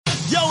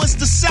It's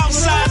the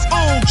Southside's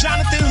own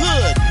Jonathan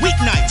Hood.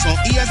 Weeknights on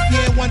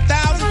ESPN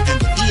 1000 and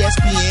the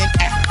ESPN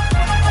app.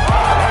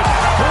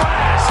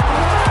 Blast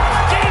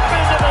deep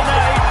into the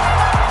night.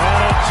 And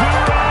a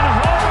two-run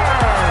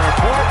homer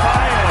for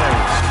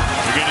Baez.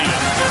 We're getting a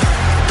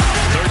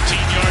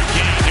 13-yard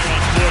gain here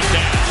on fourth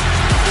down.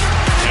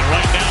 And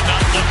right now,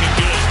 not looking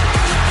good.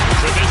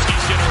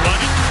 Trubisky's going to run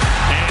it.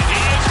 And he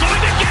is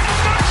going to get a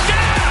first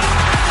down.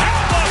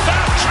 How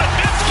about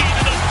Trubisky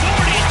to the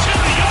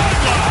 42-yard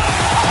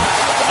line?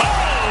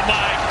 Oh,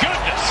 my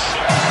goodness.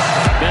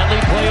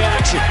 Bentley play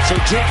action. So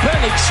Jake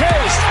Bentley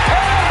chased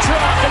and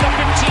dropped at the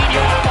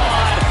 15-yard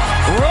line.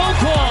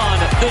 Roquan,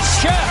 the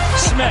chef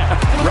Smith.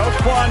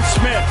 Roquan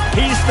Smith,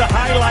 he's the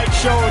highlight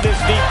show of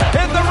this defense.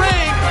 In the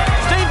ring,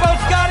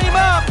 Steamboat's got him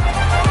up.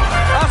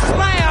 A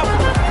slam.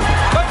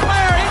 But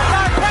Blair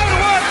inside play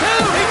one,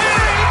 two. He did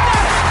it.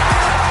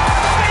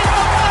 He did it.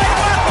 Steamboat played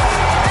well.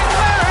 And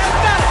Blair has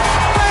done it.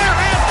 Blair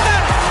has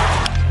done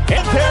it.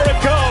 And there it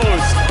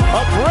goes.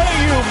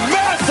 Abreu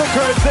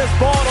massacres this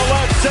ball to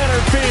left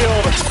center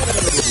field.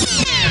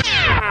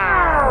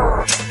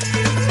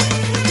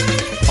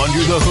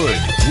 Under the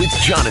Hood with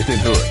Jonathan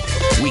Hood.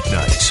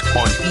 Weeknights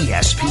on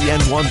ESPN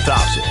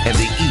 1000 and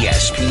the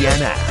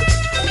ESPN app.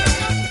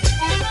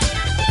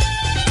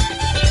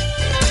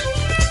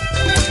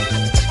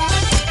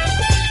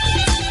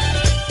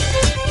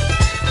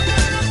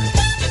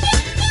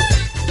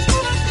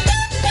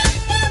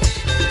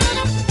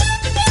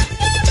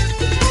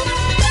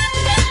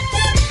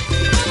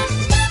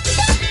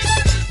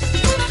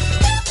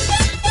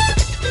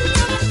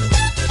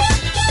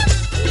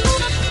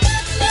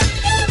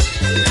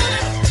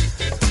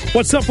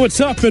 What's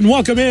up, and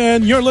welcome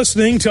in. You're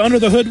listening to Under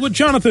the Hood with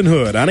Jonathan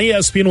Hood on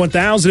ESPN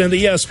 1000 and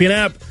the ESPN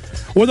app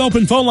with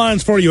open phone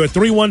lines for you at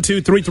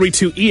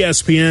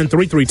 312-332-ESPN,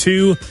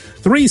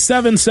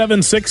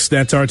 332-3776.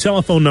 That's our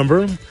telephone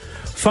number.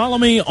 Follow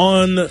me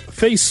on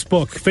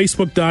Facebook,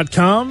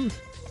 facebook.com,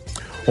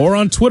 or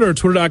on Twitter,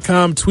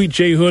 twitter.com, tweet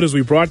jhood as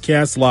we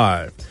broadcast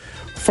live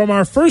from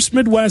our First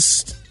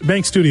Midwest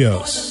Bank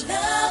Studios.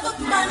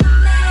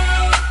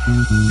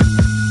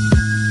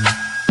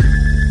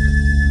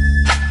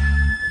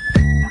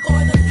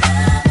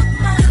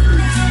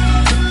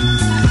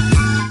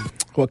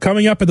 Well,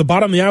 coming up at the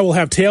bottom of the hour, we'll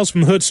have Tales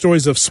from the Hood,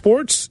 stories of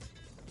sports,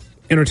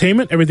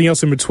 entertainment, everything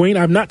else in between.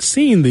 I've not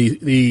seen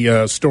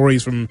the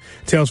stories from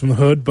Tales from the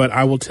Hood, but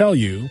I will tell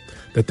you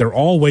that they're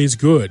always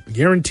good.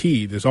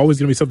 Guaranteed. There's always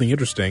going to be something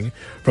interesting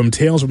from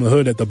Tales from the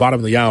Hood at the bottom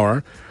of the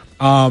hour.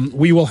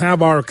 We will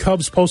have our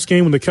Cubs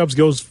postgame when the Cubs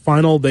goes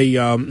final.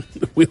 We'll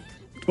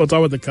talk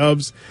about the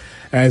Cubs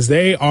as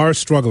they are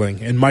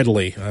struggling and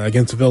mightily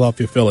against the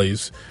Philadelphia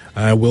Phillies.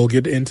 We'll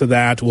get into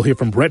that. We'll hear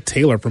from Brett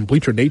Taylor from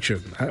Bleacher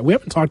Nation. We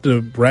haven't talked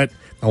to Brett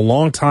in a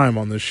long time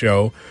on this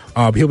show.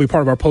 He'll be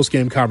part of our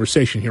post-game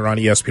conversation here on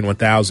ESPN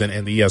 1000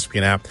 and the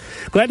ESPN app.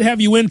 Glad to have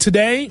you in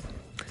today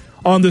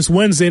on this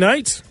Wednesday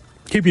night.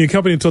 Keeping you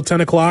company until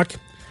 10 o'clock.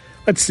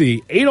 Let's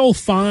see,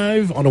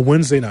 8:05 on a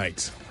Wednesday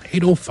night.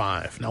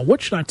 8:05. Now,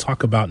 what should I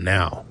talk about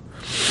now?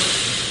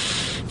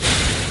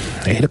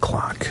 8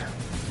 o'clock.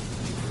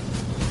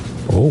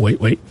 Oh,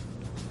 wait.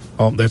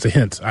 Oh, there's a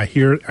hint. I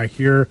hear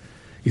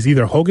it's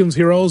either Hogan's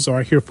Heroes or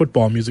I hear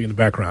football music in the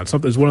background.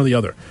 Something's one or the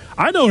other.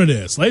 I know what it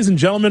is. Ladies and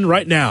gentlemen,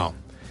 right now,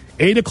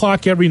 8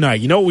 o'clock every night.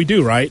 You know what we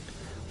do, right?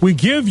 We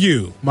give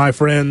you, my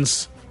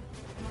friends,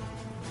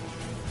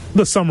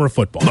 the summer of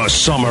football. The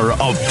summer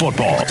of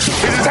football. We're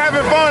just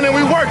having fun and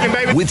we working,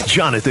 baby. With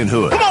Jonathan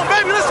Hood. Come on,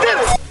 baby, let's get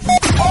it.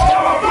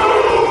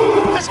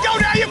 Let's go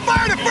now. You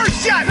fired the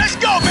first shot. Let's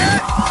go,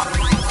 man.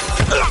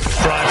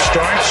 Drive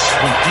starts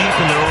from deep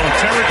in their own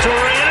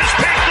territory, and it's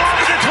picked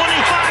off at the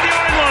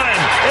 25-yard line.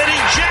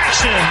 Eddie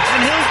Jackson, and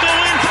he'll go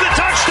in for the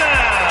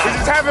touchdown. We're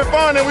just having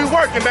fun and we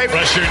working, baby.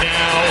 Pressure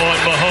now on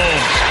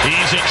Mahomes.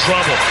 He's in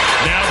trouble.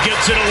 Now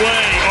gets it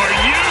away. Are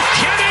you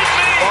kidding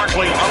me?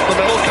 Barkley up the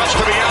middle, cuts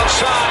to the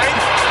outside.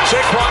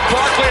 Saquon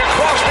Barkley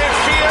across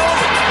midfield.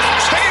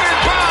 Stayed in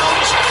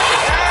bounds.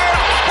 And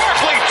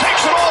Barkley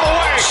takes it all the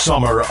way.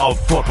 Summer of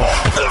football.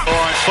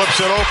 Lawrence flips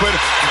it open.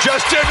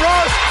 Justin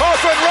Ross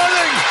off and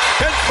running.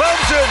 And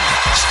Clemson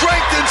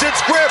strengthens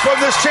its grip on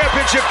this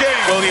championship game.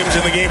 Williams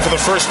in the game for the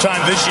first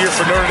time this year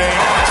for Notre Dame.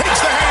 Takes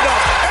the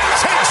handoff and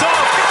takes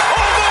off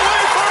all the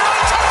way for a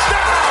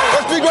touchdown.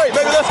 Let's be great,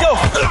 baby. Let's go.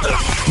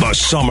 The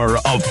summer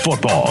of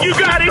football. You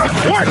got it.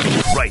 Work.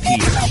 Right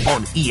here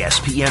on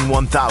ESPN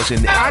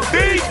 1000 I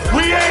think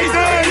we ain't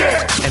there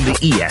yet. and the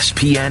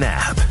ESPN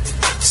app.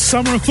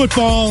 Summer of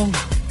football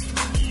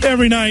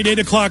every night, 8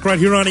 o'clock, right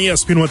here on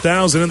ESPN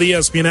 1000 and the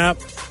ESPN app.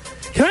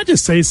 Can I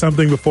just say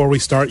something before we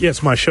start? Yeah,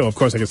 it's my show. Of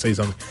course I can say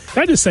something.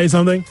 Can I just say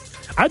something?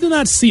 I did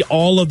not see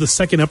all of the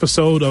second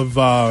episode of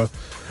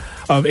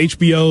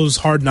HBO's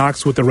Hard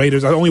Knocks with the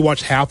Raiders. I only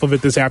watched half of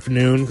it this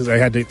afternoon because I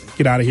had to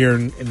get out of here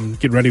and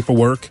get ready for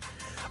work.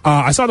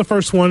 I saw the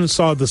first one,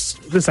 saw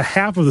this a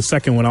half of the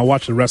second one. I'll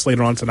watch the rest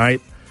later on tonight.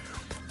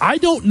 I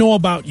don't know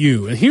about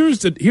you, and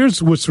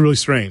here's what's really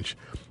strange.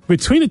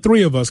 Between the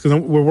three of us,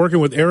 because we're working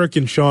with Eric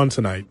and Sean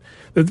tonight,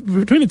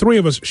 between the three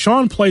of us,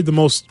 Sean played the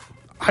most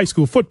high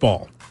school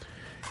football.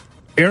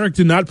 Eric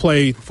did not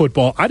play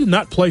football. I did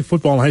not play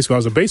football in high school. I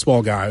was a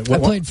baseball guy. I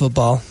played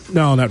football.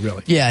 No, not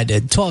really. Yeah, I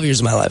did. 12 years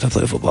of my life I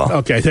played football.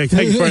 Okay, thank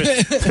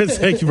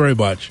you very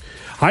much.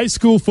 High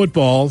school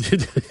football.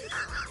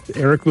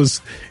 Eric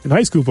was in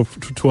high school for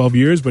 12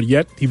 years, but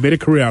yet he made a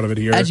career out of it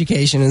here.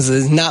 Education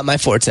is not my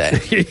forte.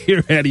 Here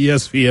at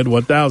ESPN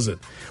 1000.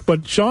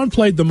 But Sean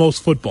played the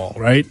most football,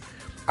 right?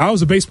 I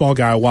was a baseball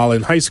guy while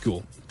in high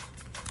school.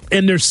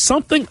 And there's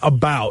something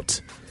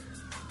about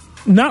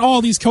not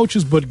all these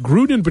coaches, but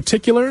Gruden in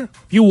particular.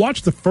 If you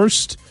watch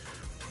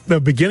the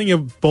beginning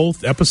of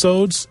both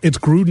episodes, it's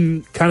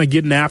Gruden kind of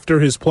getting after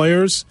his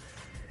players.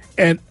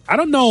 And I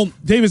don't know,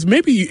 Davis,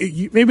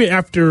 maybe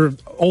after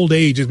old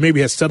age, it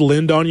maybe has settled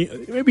in on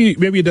you.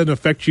 Maybe it doesn't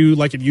affect you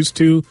like it used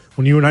to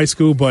when you were in high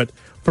school. But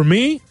for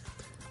me,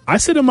 I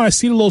sit in my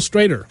seat a little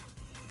straighter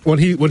when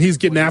he's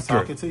getting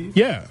after it. To you?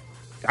 Yeah.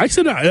 I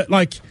sit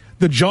like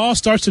the jaw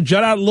starts to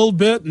jut out a little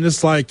bit, and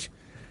it's like,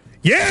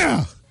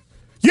 yeah.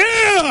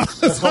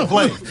 Let's go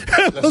play.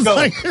 Let's go.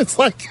 It's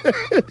like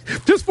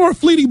just for a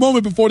fleeting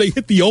moment before they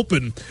hit the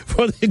open,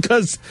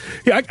 because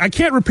I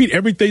can't repeat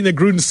everything that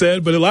Gruden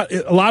said, but a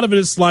lot of it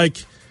is like,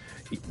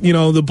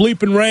 the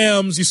bleeping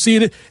Rams. You see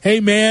it. Hey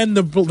man,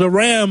 the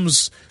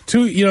Rams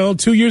 2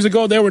 years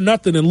ago they were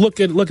nothing, and look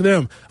at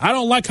them. I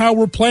don't like how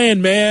we're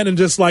playing, man, and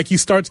just like he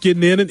starts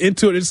getting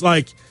into it. It's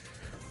like,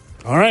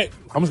 all right,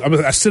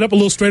 I sit up a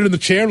little straighter in the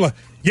chair. I'm like,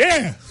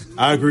 yeah.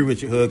 I agree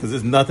with you, Hood, because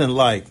there's nothing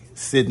like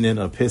sitting in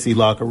a pissy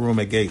locker room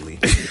at Gately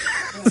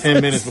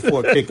 10 minutes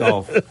before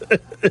kickoff,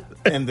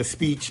 and the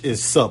speech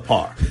is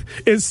subpar.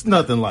 It's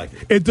nothing like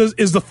it.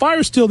 Is the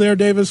fire still there,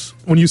 Davis,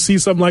 when you see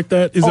something like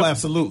that?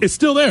 Absolutely. It's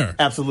still there?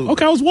 Absolutely.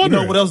 Okay, I was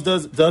wondering. You know what else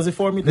does it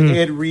for me? The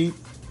Ed Reed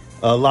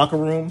locker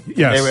room.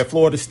 Yes. They were at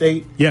Florida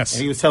State. Yes.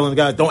 And he was telling the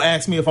guys, don't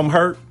ask me if I'm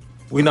hurt.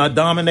 We're not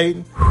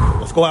dominating.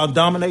 Let's go out and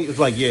dominate. It's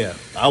like, yeah,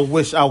 I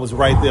wish I was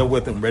right there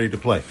with him, ready to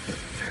play.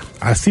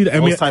 I see that.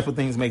 Those type of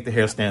things make the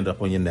hair stand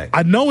up on your neck.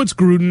 I know it's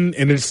Gruden,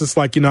 and it's just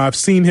like, I've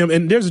seen him,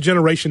 and there's a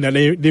generation that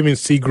they didn't even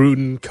see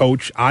Gruden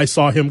coach. I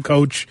saw him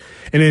coach,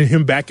 and then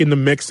him back in the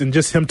mix, and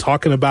just him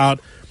talking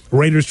about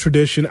Raiders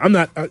tradition. I'm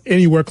not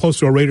anywhere close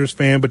to a Raiders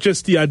fan, but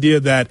just the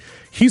idea that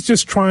he's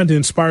just trying to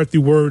inspire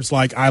through words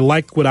like, I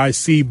like what I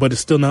see, but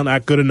it's still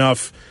not good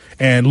enough.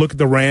 And look at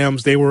the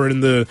Rams. They were in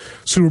the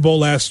Super Bowl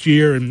last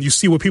year, and you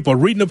see what people are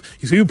reading.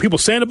 You see what people are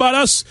saying about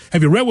us?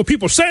 Have you read what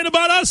people are saying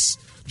about us?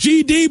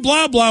 GD,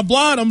 blah, blah,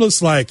 blah. And I'm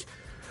just like,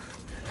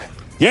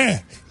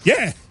 yeah.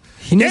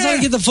 He knows how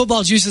to get the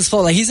football juices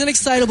flowing. Like, he's an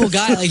excitable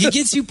guy. Like, he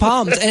gets you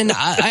pumped. And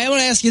I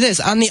want to ask you this.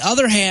 On the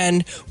other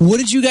hand, what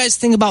did you guys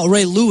think about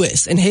Ray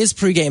Lewis and his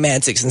pregame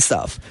antics and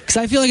stuff? Because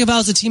I feel like if I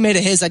was a teammate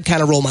of his, I'd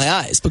kind of roll my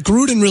eyes. But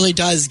Gruden really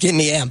does get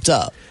me amped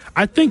up.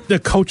 I think the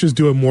coaches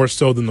do it more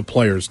so than the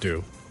players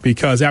do,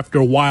 because after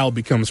a while it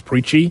becomes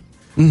preachy.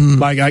 Mm-hmm.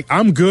 Like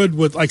I'm good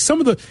with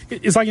some of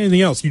it's like anything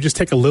else. You just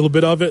take a little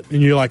bit of it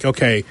and you're like,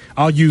 okay,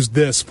 I'll use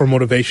this for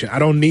motivation. I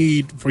don't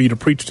need for you to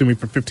preach to me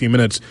for 15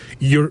 minutes.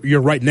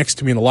 You're right next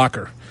to me in the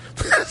locker.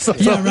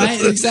 Yeah,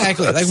 right.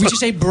 Exactly. Like we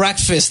just ate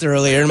breakfast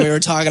earlier and we were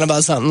talking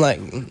about something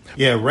like.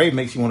 Yeah, Ray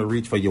makes you want to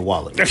reach for your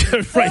wallet.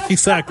 Right,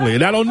 exactly.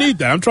 And I don't need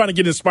that. I'm trying to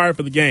get inspired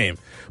for the game.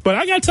 But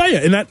I got to tell you,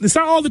 and it's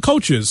not all the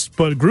coaches,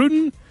 but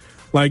Gruden,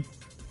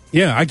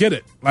 yeah, I get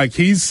it. And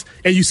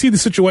you see the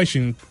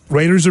situation.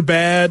 Raiders are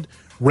bad.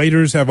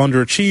 Raiders have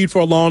underachieved for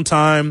a long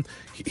time.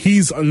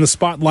 He's in the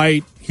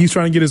spotlight. He's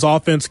trying to get his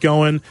offense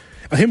going.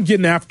 Him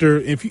getting after,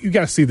 if you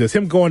got to see this,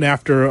 him going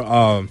after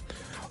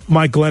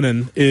Mike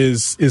Glennon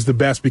is the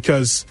best,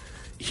 because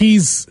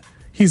he's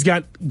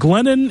got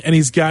Glennon and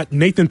he's got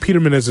Nathan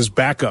Peterman as his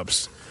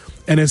backups.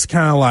 And it's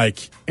kind of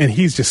like, and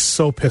he's just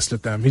so pissed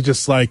at them. He's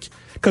just like,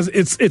 because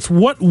it's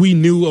what we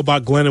knew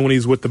about Glennon when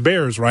he's with the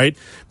Bears, right?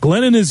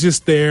 Glennon is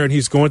just there and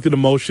he's going through the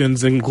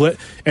motions, and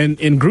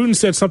Gruden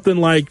said something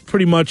like,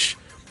 pretty much,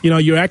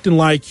 you're acting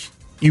like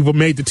you've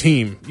made the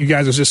team. You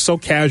guys are just so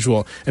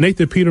casual. And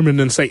Nathan Peterman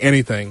didn't say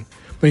anything.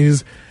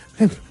 He's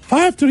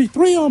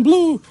 533 on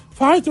blue,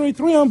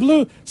 533 on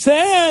blue.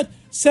 Said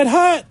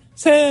hot.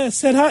 And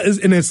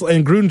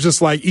Gruden's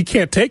just like, he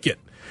can't take it.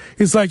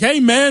 He's like, hey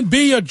man,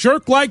 be a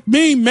jerk like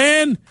me,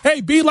 man.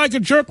 Hey, be like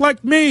a jerk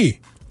like me.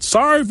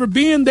 Sorry for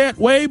being that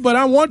way, but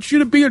I want you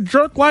to be a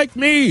jerk like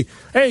me.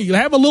 Hey,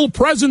 have a little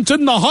presence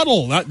in the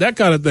huddle. That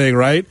kind of thing,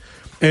 right?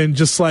 And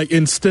just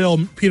and still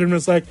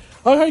Peterman's like,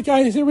 all right,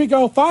 guys, here we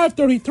go.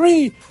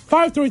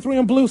 533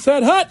 on blue.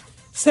 Said hot.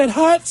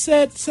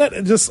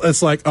 And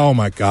it's like, oh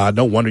my God,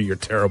 no wonder you're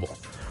terrible.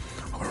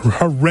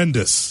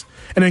 Horrendous.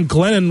 And then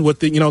Glennon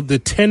with the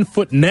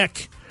 10-foot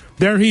neck.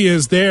 There he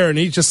is there, and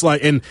he's just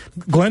like, and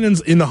Glennon's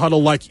in the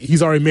huddle like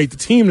he's already made the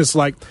team. It's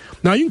like,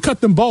 now you can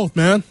cut them both,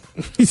 man.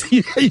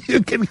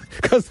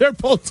 Because they're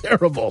both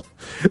terrible.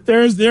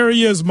 There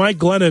he is, Mike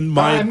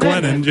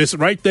Glennon, just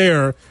right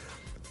there.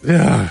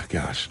 Ah,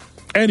 gosh.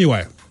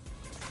 Anyway,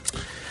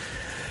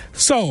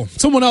 so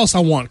someone else I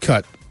want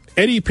cut.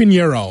 Eddie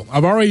Pinheiro.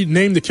 I've already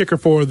named the kicker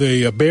for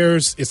the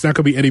Bears. It's not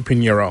going to be Eddie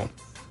Pinheiro.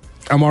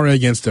 I'm already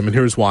against him, and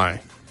here's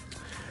why.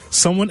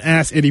 Someone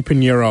asked Eddie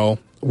Pinheiro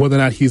whether or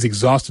not he's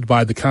exhausted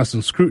by the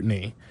constant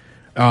scrutiny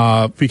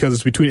because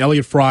it's between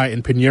Elliott Fry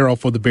and Pinheiro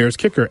for the Bears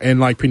kicker. And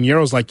like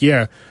Pinheiro's like,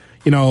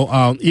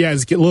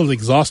 it's a little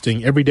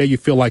exhausting. Every day you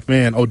feel like,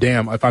 man, oh,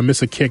 damn, if I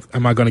miss a kick,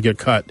 am I going to get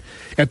cut?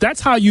 If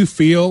that's how you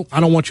feel, I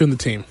don't want you on the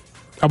team.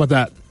 How about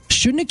that?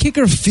 Shouldn't a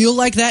kicker feel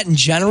like that in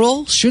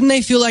general? Shouldn't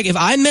they feel like if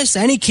I miss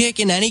any kick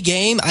in any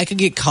game, I could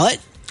get cut?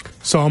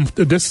 So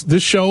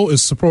this show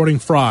is supporting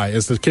Fry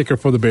as the kicker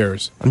for the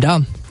Bears. I'm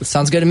down.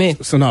 Sounds good to me.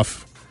 It's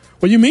enough.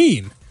 What do you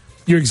mean?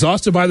 You're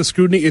exhausted by the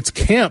scrutiny. It's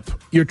camp.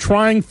 You're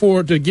trying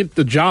to get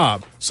the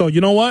job. So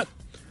you know what?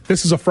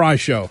 This is a Fry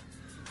show.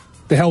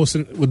 The hell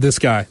with this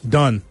guy.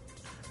 Done.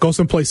 Go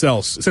someplace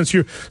else. Since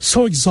you're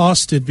so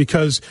exhausted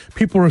because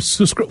people are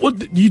so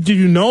did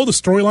you know the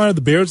storyline of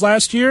the Bears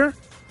last year?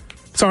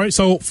 Sorry,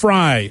 so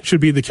Fry should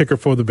be the kicker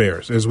for the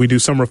Bears as we do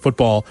summer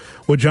football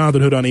with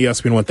Jonathan Hood on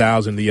ESPN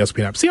 1000, the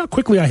ESPN app. See how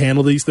quickly I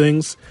handle these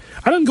things?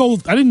 I didn't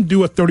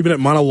do a 30-minute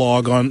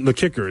monologue on the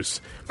kickers.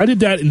 I did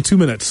that in 2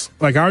 minutes.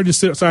 Like, I already just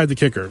sit outside the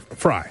kicker.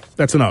 Fry.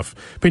 That's enough.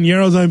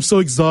 Pinheiro's, I'm so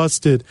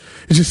exhausted.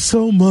 It's just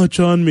so much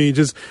on me.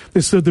 Just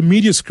the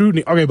media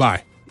scrutiny. Okay,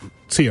 bye.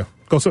 See ya.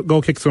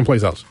 Go kick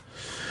someplace else.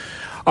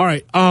 All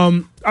right.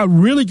 A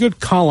really good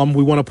column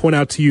we want to point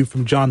out to you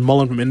from John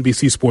Mullen from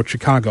NBC Sports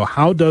Chicago.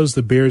 How does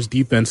the Bears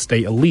defense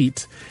stay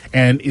elite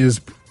and is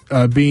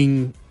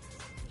being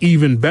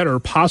even better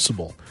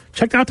possible?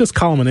 Check out this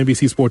column on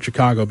NBC Sports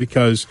Chicago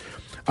because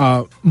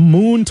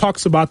Moon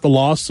talks about the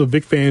loss of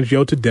Vic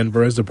Fangio to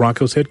Denver as the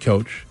Broncos head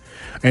coach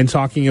and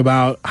talking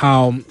about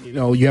how,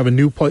 you have a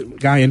new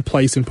guy in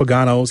place in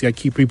Pagano. You got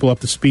to keep people up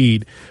to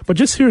speed. But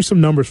just here's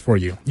some numbers for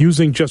you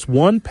using just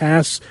one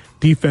pass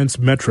defense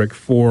metric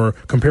for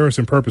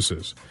comparison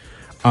purposes.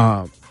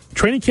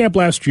 Training camp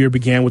last year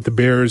began with the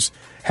Bears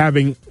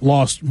having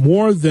lost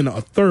more than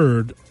a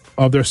third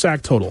of their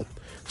sack total.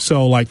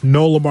 So, like,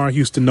 no Lamar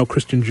Houston, no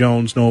Christian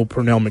Jones, no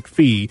Pernell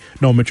McPhee,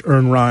 no Mitch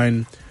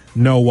Ernrein,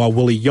 no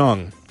Willie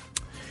Young.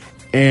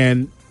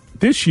 And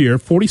this year,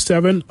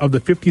 47 of the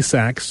 50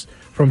 sacks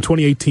from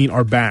 2018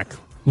 are back,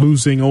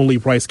 losing only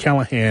Bryce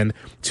Callahan,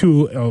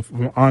 two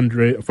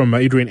from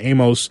Adrian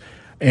Amos,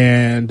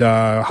 and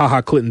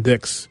Clinton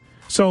Dix.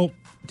 So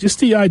just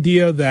the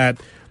idea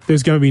that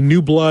there's going to be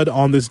new blood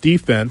on this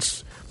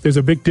defense, there's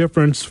a big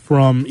difference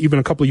from even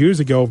a couple of years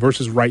ago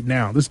versus right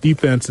now. This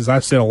defense, as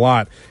I've said a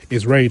lot,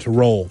 is ready to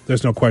roll.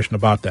 There's no question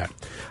about that.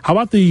 How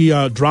about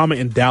the drama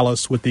in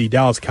Dallas with the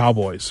Dallas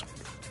Cowboys?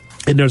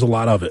 And there's a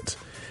lot of it.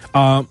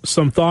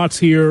 Some thoughts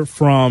here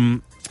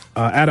from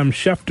Adam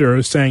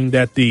Schefter saying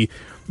that the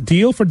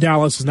deal for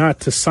Dallas is not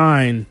to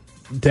sign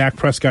Dak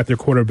Prescott, their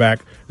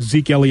quarterback,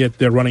 Zeke Elliott,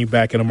 their running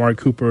back, and Amari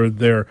Cooper,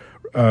 their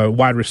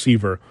wide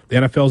receiver. The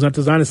NFL is not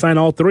designed to sign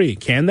all three.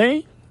 Can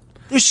they?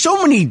 There's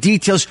so many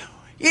details.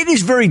 It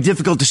is very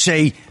difficult to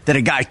say that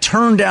a guy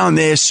turned down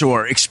this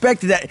or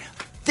expected that.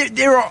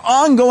 There are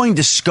ongoing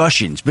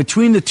discussions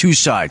between the two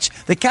sides.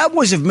 The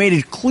Cowboys have made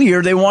it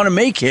clear they want to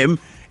make him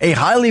a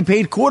highly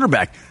paid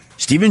quarterback.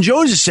 Stephen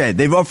Jones has said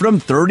they've offered him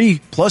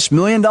 $30+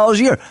 million a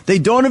year. They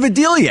don't have a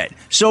deal yet.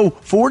 So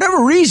for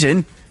whatever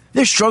reason,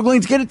 they're struggling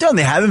to get it done.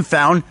 They haven't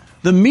found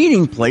the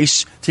meeting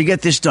place to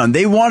get this done.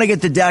 They want to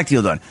get the Dak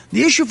deal done.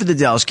 The issue for the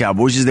Dallas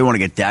Cowboys is they want to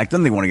get Dak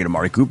done. They want to get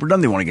Amari Cooper done.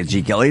 They want to get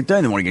Zeke Elliott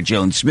done. They want to get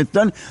Jalen Smith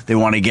done. They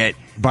want to get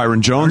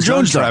Byron Jones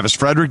done. Travis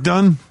Frederick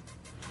done.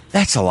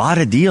 That's a lot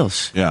of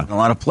deals. Yeah. And a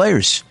lot of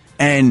players.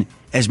 And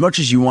as much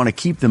as you want to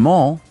keep them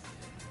all,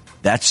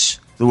 that's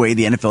the way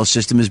the NFL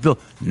system is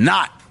built.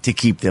 Not to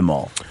keep them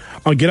all.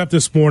 On Get Up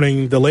this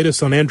morning, the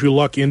latest on Andrew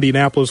Luck,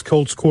 Indianapolis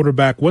Colts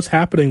quarterback. What's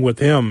happening with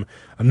him?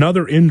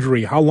 Another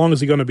injury. How long is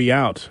he going to be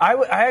out? I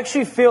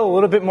actually feel a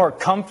little bit more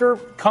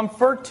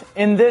comfort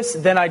in this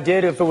than I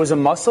did if it was a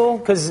muscle.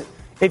 Because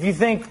if you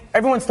think,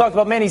 everyone's talked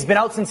about, man, he's been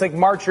out since like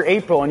March or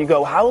April. And you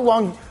go, how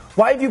long?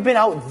 Why have you been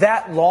out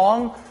that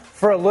long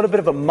for a little bit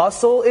of a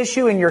muscle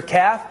issue in your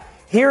calf?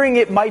 Hearing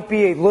it might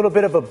be a little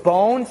bit of a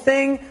bone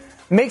thing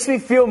makes me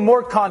feel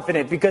more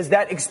confident because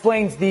that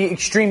explains the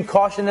extreme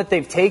caution that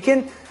they've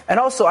taken. And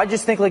also, I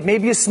just think like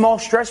maybe a small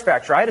stress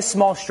fracture. I had a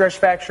small stress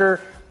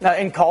fracture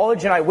in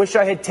college, and I wish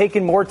I had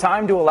taken more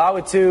time to allow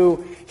it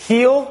to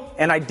heal,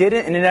 and I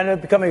didn't, and it ended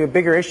up becoming a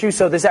bigger issue.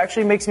 So this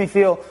actually makes me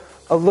feel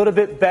a little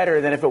bit better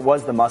than if it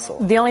was the muscle.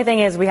 The only thing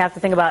is we have to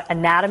think about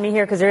anatomy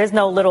here because there is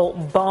no little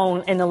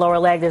bone in the lower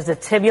leg. There's a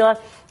tibula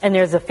and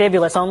there's a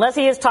fibula. So unless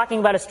he is talking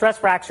about a stress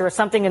fracture or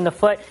something in the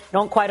foot,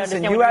 don't quite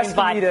understand what he means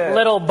by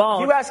little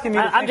bone. You asking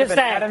me to think of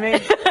anatomy?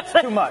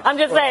 It's too much. I'm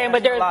just saying,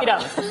 but there's,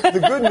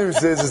 The good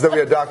news is that we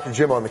had Dr.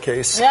 Jim on the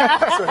case. So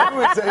he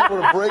was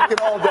able to break it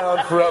all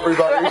down for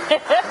everybody.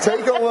 Right.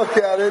 Take a look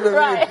at it.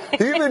 I mean,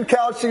 he even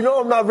couched,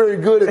 I'm not very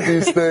good at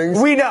these things.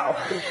 We know.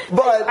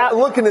 But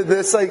looking at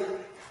this,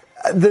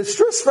 the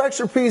stress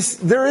fracture piece,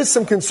 there is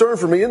some concern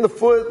for me. In the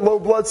foot, low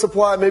blood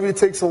supply, maybe it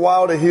takes a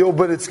while to heal,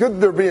 but it's good that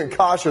they're being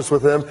cautious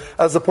with him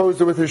as opposed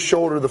to with his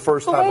shoulder the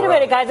first time Wait a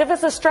minute, guys. If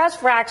it's a stress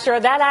fracture,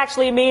 that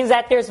actually means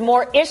that there's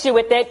more issue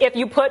with it if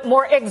you put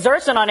more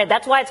exertion on it.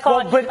 That's why it's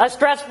called a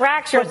stress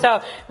fracture.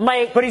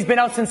 But he's been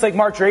out since like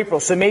March or April,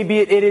 so maybe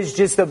it is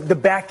just the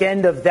back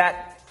end of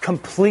that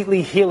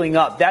completely healing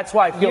up. That's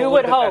why I feel you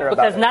would hope,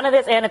 because none of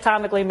this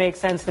anatomically makes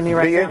sense to me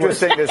right now. It'd be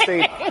interesting to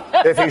see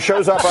if he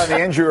shows up on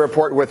the injury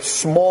report with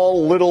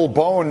small little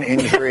bone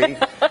injury.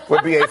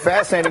 Would be a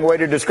fascinating way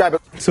to describe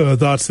it. So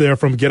thoughts there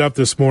from Get Up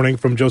this morning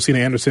from Josina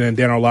Anderson and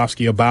Dan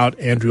Orlovsky about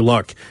Andrew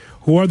Luck.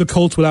 Who are the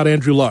Colts without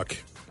Andrew Luck?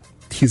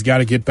 He's got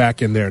to get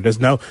back in there. This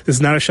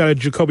is not a shot at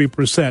Jacoby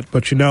Brissett,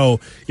 but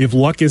if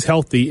Luck is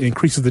healthy, it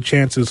increases the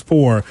chances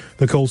for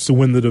the Colts to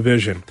win the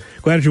division.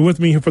 Glad you're with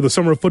me here for the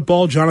Summer of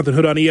Football. Jonathan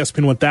Hood on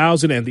ESPN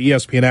 1000 and the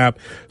ESPN app.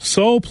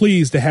 So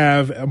pleased to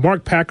have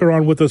Mark Packer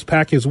on with us.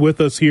 Pack is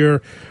with us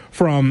here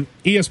from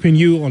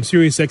ESPNU on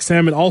Sirius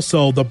XM and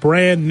also the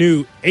brand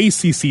new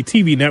ACC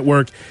TV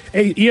network.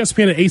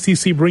 ESPN and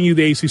ACC bring you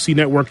the ACC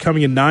network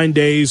coming in 9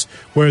 days,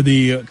 where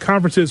the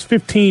conference's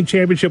 15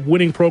 championship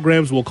winning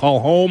programs will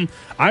call home.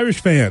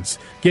 Irish fans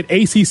get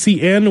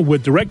ACCN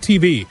with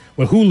DirecTV,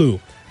 with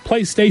Hulu,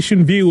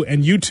 PlayStation View,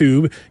 and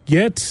YouTube.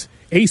 Get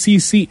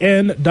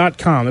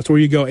ACCN.com. That's where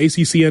you go,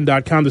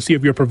 ACCN.com, to see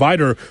if your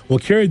provider will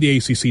carry the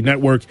ACC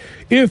network.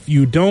 If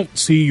you don't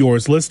see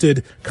yours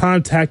listed,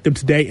 contact them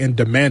today and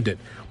demand it.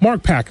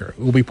 Mark Packer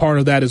will be part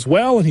of that as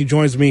well, and he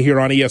joins me here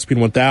on ESPN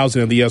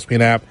 1000 and the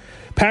ESPN app.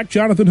 Pack,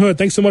 Jonathan Hood,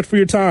 thanks so much for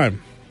your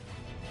time.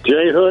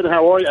 Jay Hood,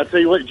 how are you? I tell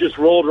you what, it just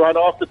rolled right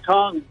off the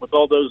tongue with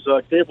all those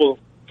cable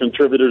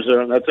contributors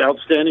there. That's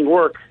outstanding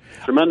work.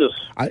 Tremendous.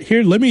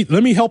 Here, let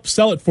me help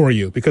sell it for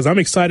you, because I'm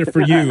excited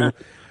for you.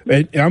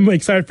 And I'm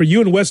excited for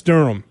you in West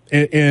Durham,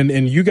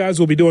 and you guys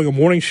will be doing a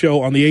morning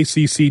show on the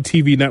ACC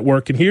TV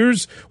network. And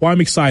here's why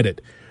I'm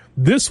excited.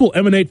 This will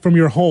emanate from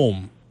your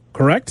home,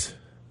 correct?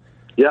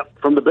 Yep,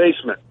 from the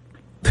basement.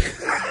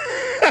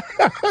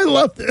 I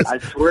love this. I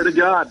swear to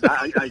God,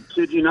 I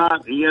kid you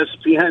not,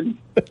 ESPN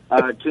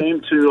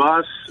came to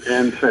us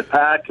and said,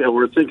 Pack,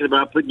 we're thinking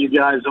about putting you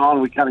guys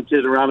on. We kind of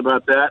kidded around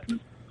about that. And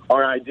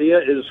our idea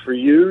is for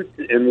you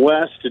and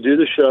Wes to do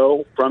the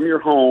show from your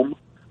home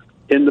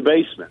in the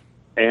basement.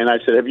 And I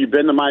said, have you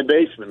been to my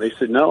basement? They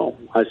said, no.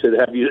 I said,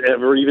 have you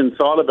ever even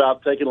thought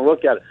about taking a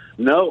look at it?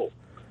 No.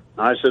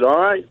 I said, all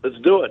right, let's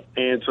do it.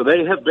 And so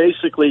they have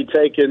basically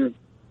taken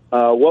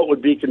what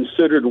would be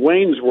considered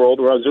Wayne's World,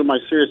 where I was doing my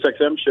Sirius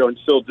XM show and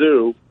still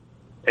do.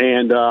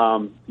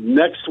 And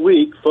next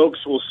week,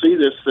 folks will see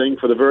this thing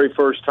for the very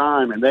first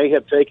time. And they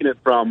have taken it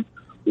from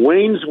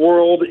Wayne's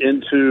World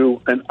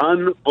into an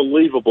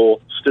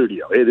unbelievable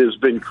studio. It has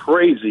been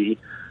crazy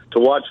to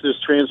watch this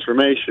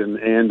transformation.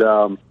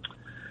 And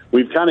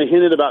we've kind of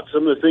hinted about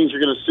some of the things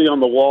you're going to see on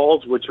the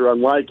walls, which are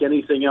unlike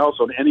anything else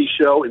on any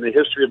show in the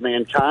history of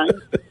mankind.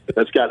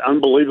 That's got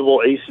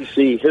unbelievable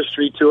ACC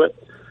history to it.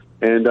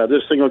 And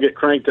this thing will get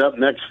cranked up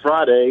next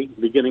Friday,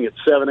 beginning at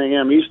 7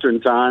 a.m.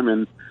 Eastern Time.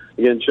 And,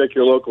 again, check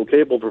your local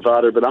cable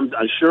provider. But I'm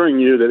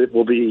assuring you that it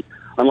will be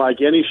unlike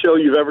any show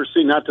you've ever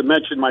seen, not to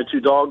mention my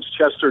two dogs,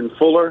 Chester and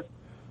Fuller,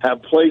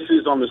 have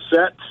places on the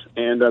set,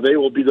 and they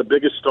will be the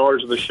biggest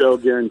stars of the show,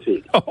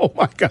 guaranteed. Oh,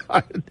 my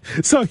God.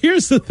 So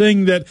here's the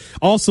thing that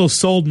also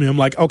sold me. I'm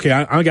like, okay,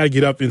 I got to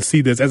get up and see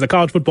this. As a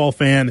college football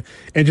fan,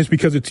 and just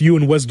because it's you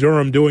and West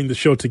Durham doing the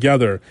show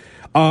together.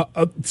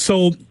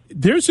 So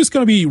there's just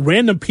going to be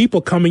random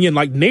people coming in,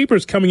 like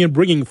neighbors coming in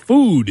bringing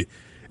food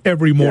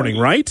every morning,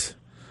 right?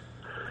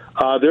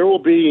 There will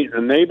be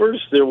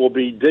neighbors. There will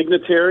be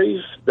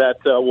dignitaries that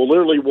will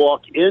literally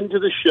walk into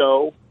the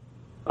show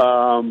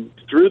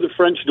through the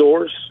French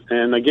doors.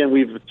 And again,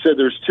 we've said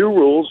there's two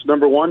rules.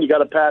 Number one, you got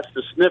to pass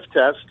the sniff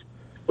test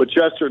with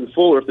Chester and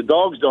Fuller. If the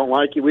dogs don't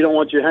like you, we don't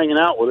want you hanging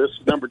out with us.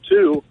 Number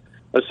two,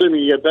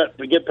 assuming you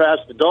get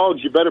past the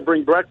dogs, you better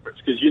bring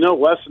breakfast, because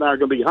Wes and I are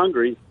going to be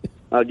hungry,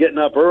 getting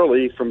up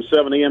early from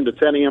 7 a.m. to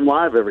 10 a.m.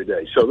 live every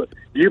day. So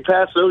you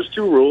pass those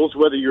two rules,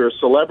 whether you're a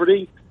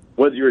celebrity,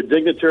 whether you're a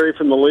dignitary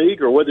from the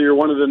league, or whether you're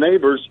one of the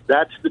neighbors,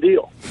 that's the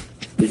deal.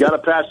 You got to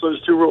pass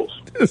those two rules.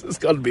 This is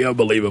going to be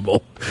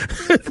unbelievable.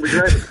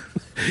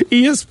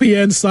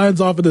 ESPN signs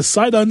off at a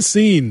sight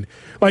unseen,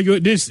 like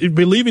just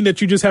believing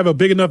that you just have a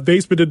big enough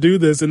basement to do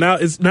this, and now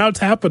it's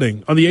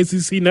happening on the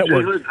ACC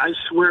network. I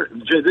swear,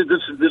 Jay, this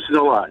is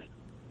no lie.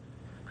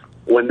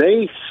 When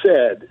they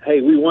said,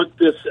 "Hey, we want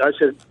this," I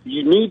said,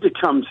 "You need to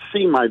come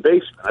see my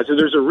basement." I said,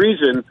 "There's a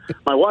reason.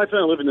 My wife and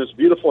I live in this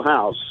beautiful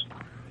house,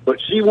 but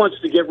she wants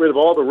to get rid of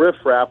all the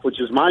riffraff, which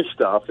is my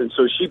stuff, and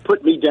so she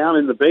put me down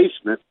in the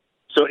basement."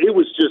 So it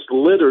was just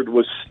littered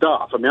with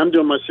stuff. I mean, I'm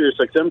doing my Sirius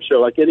XM show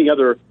like any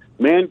other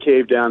man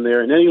cave down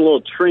there, and any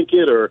little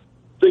trinket or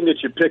thing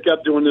that you pick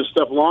up doing this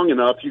stuff long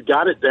enough, you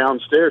got it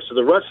downstairs. So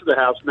the rest of the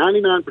house,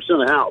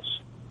 99% of the house,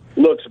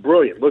 looks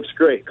brilliant, looks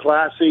great,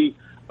 classy,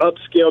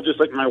 upscale, just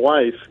like my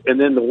wife. And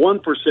then the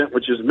 1%,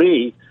 which is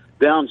me,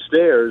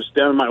 downstairs,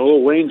 down in my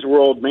little Wayne's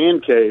World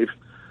man cave,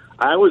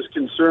 I was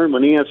concerned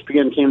when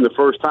ESPN came the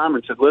first time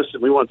and said,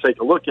 listen, we want to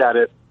take a look at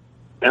it.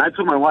 And I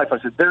told my wife,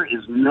 I said, there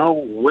is no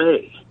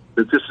way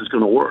that this is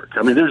going to work.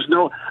 I mean,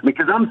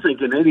 because I'm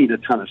thinking they need a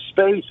ton of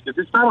space,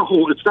 because it's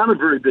not a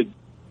very big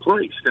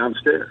place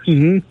downstairs.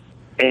 Mm-hmm.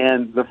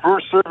 And the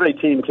first survey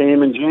team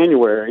came in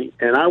January,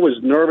 and I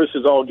was nervous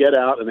as all get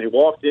out, and they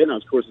walked in. I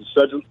was, of course, in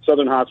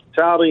Southern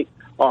Hospitality,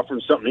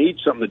 offering something to eat,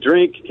 something to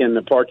drink, can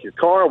they park your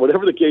car,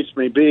 whatever the case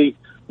may be,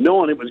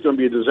 knowing it was going to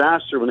be a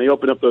disaster when they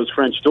opened up those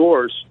French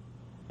doors.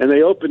 And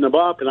they opened them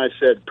up, and I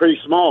said, pretty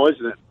small,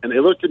 isn't it? And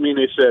they looked at me and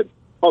they said,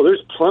 oh,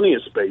 there's plenty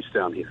of space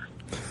down here.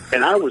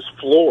 And I was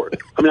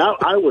floored. I mean,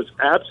 I was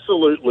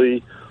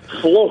absolutely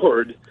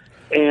floored.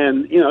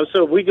 And,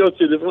 so we go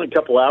through a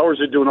couple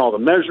hours of doing all the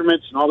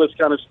measurements and all this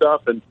kind of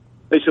stuff. And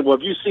they said, well,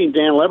 have you seen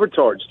Dan Le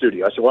Batard's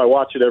studio? I said, well, I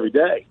watch it every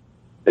day.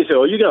 They said,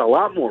 well, you got a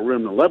lot more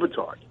room than Le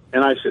Batard.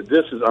 And I said,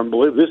 this is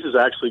unbelievable. This is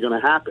actually going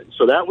to happen.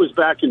 So that was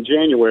back in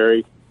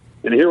January.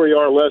 And here we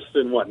are less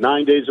than,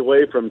 9 days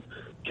away from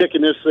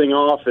kicking this thing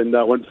off. And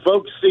when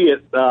folks see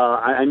it,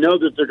 I know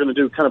that they're going to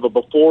do kind of a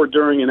before,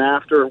 during, and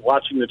after,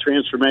 watching the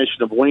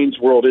transformation of Wayne's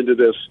World into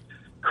this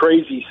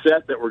crazy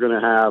set that we're going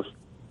to have.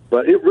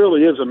 But it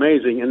really is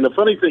amazing. And the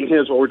funny thing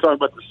is, while we're talking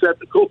about the set,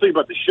 the cool thing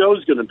about the show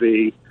is going to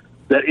be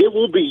that it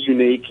will be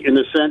unique in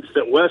the sense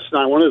that Wes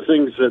and I, one of the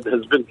things that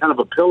has been kind of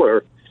a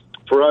pillar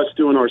for us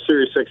doing our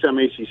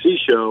SiriusXM ACC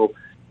show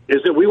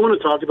is that we want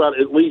to talk about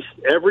at least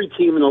every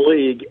team in the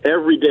league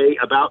every day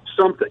about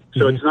something.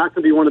 So it's not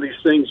going to be one of these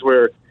things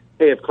where,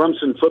 hey, if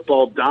Clemson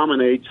football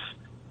dominates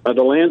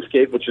the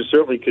landscape, which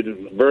certainly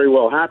could very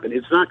well happen,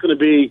 it's not going to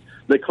be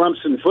the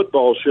Clemson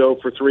football show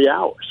for 3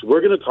 hours.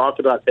 We're going to talk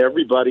about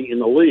everybody in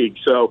the league.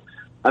 So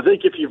I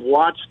think if you've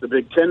watched the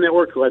Big Ten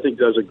Network, who I think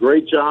does a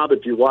great job,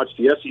 if you watch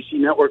the SEC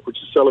Network, which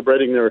is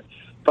celebrating their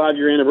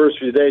 5-year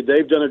anniversary today,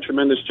 they've done a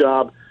tremendous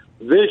job.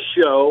 This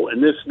show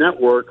and this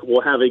network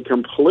will have a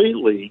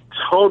completely,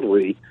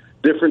 totally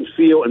different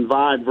feel and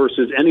vibe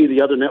versus any of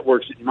the other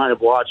networks that you might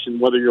have watched,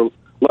 and whether you're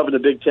loving the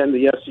Big Ten,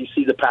 the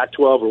SEC, the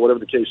Pac-12, or whatever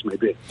the case may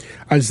be.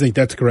 I just think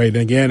that's great.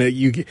 And again,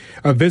 you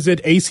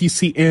visit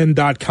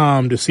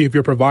ACCN.com to see if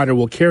your provider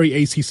will carry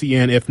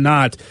ACCN. If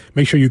not,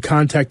 make sure you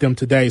contact them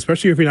today,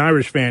 especially if you're an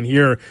Irish fan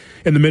here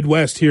in the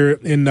Midwest, here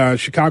in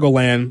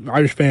Chicagoland.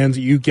 Irish fans,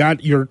 you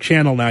got your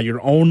channel now, your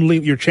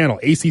channel,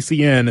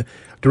 ACCN.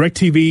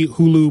 DirecTV,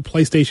 Hulu,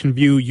 PlayStation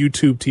View,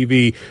 YouTube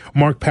TV.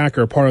 Mark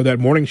Packer, part of that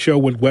morning show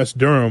with Wes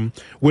Durham,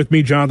 with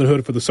me, Jonathan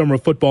Hood, for the summer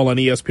of football on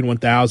ESPN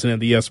 1000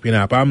 and the ESPN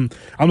app. I'm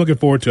looking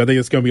forward to it. I think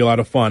it's going to be a lot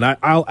of fun.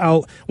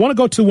 I'll want to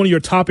go to one of your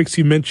topics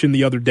you mentioned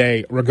the other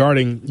day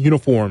regarding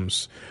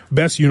uniforms,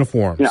 best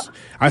uniforms. Yeah.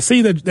 I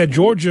see that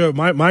Georgia,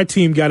 my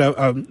team, got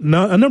a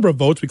number of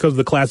votes because of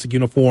the classic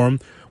uniform.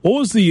 What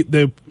was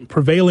the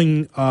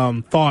prevailing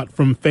thought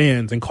from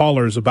fans and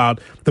callers about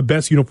the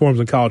best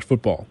uniforms in college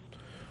football?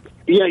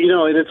 Yeah,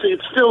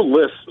 it's still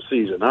list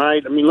season, all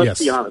right? I mean, let's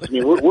be honest. I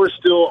mean, we're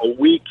still a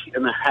week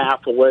and a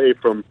half away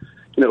from,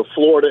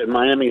 Florida and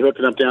Miami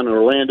hooking up down in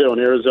Orlando, and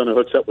Arizona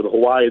hooks up with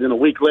Hawaii, and then a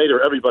week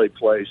later, everybody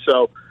plays.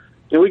 So,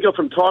 we go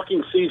from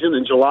talking season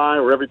in July,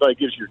 where everybody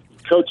gives your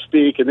coach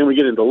speak, and then we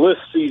get into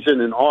list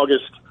season in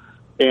August.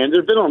 And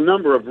there have been a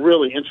number of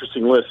really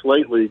interesting lists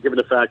lately, given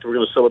the fact that we're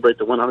going to celebrate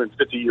the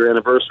 150-year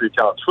anniversary of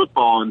college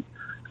football. And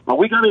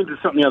we got into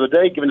something the other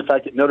day, given the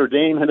fact that Notre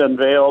Dame had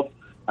unveiled,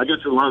 I guess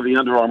a lot of the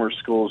Under Armour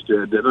schools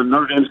did, that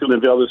Notre Dame's going to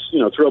unveil this,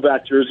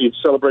 throwback jersey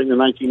celebrating the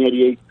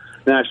 1988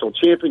 national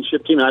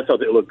championship team, and I thought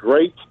they looked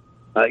great.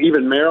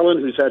 Even Maryland,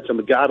 who's had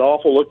some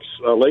god-awful looks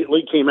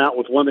lately, came out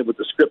with one with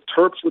the script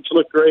Terps, which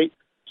looked great.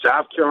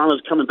 South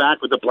Carolina's coming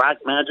back with the Black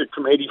Magic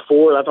from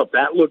 '84. I thought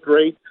that looked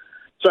great.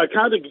 So I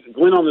kind of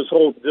went on this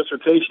whole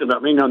dissertation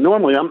about me. Now,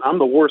 normally I'm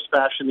the worst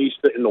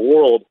fashionista in the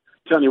world,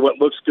 telling you what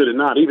looks good and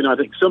not, even though I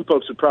think some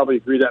folks would probably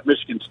agree that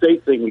Michigan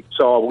State thing we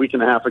saw a week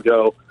and a half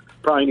ago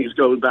probably needs to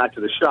go back to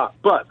the shop.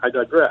 But I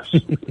digress.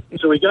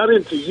 So we got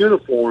into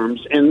uniforms,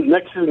 and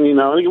next thing you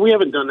know, we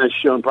haven't done that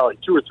show in probably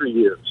 2 or 3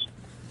 years.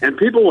 And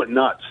people went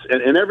nuts,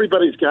 and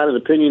everybody's got an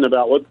opinion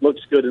about what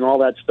looks good and all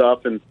that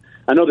stuff. And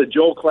I know that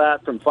Joel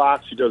Klatt from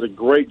Fox, who does a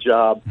great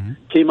job,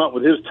 came up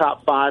with his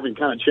top 5 and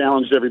kind of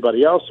challenged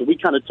everybody else. So we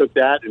kind of took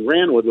that and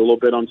ran with it a little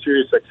bit on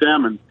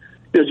SiriusXM. And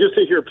just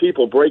to hear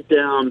people break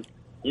down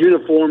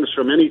uniforms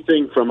from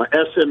anything from a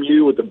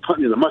SMU with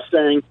the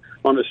Mustang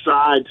on the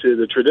side to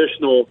the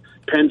traditional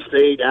Penn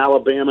State,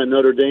 Alabama,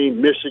 Notre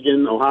Dame,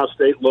 Michigan, Ohio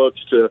State looks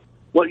to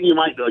what you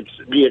might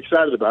be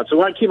excited about.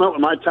 So I came up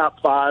with my top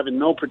 5 in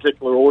no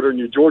particular order, and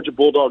your Georgia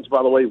Bulldogs,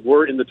 by the way,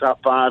 were in the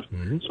top 5,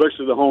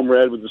 especially the home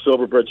red with the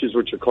silver britches,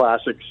 which are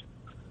classics.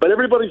 But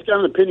everybody's got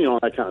an opinion on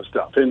that kind of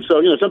stuff. And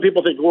so, some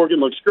people think Oregon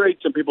looks great.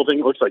 Some people think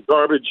it looks like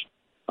garbage.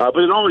 But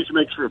it always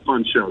makes for a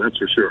fun show, that's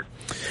for sure.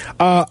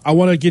 I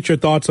want to get your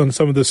thoughts on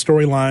some of the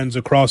storylines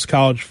across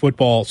college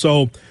football.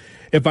 So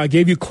if I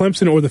gave you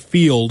Clemson or the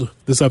field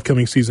this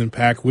upcoming season,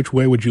 Pack, which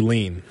way would you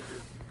lean?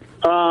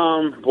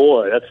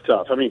 Boy, that's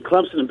tough. I mean,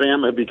 Clemson and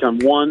Bama have become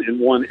 1 and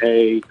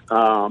 1A,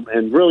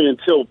 and really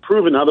until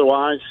proven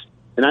otherwise.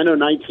 And I know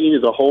 19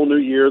 is a whole new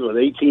year. The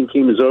 18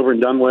 team is over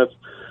and done with.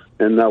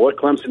 And what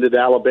Clemson did to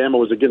Alabama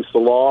was against the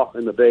law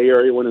in the Bay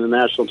Area, winning the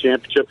national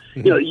championship.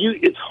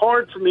 It's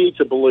hard for me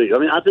to believe. I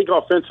mean, I think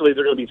offensively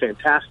they're going to be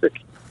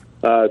fantastic.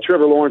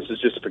 Trevor Lawrence is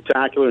just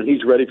spectacular, and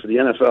he's ready for the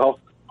NFL.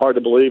 Hard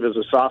to believe as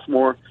a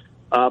sophomore.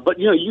 But,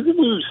 you can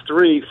lose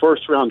 3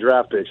 first-round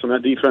draft picks on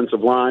that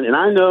defensive line. And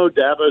I know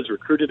Dabo is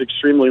recruited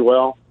extremely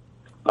well.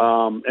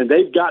 And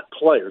they've got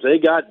players. They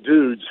got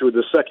dudes who were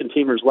the second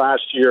teamers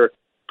last year.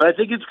 But I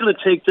think it's going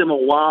to take them a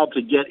while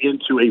to get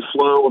into a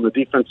flow on the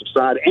defensive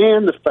side,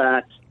 and the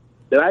fact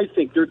that I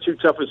think their 2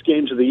 toughest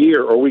games of the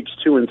year are weeks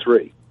 2 and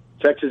 3.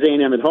 Texas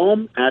A&M at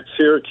home, at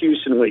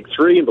Syracuse in week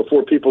 3. And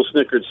before people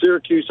snicker at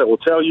Syracuse, I will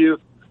tell you,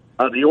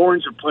 the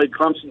Orange have played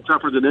Clemson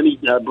tougher than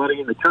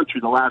anybody in the country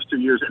the last 2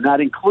 years, and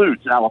that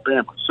includes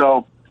Alabama.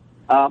 So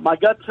my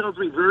gut tells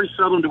me very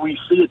seldom do we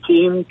see a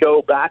team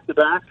go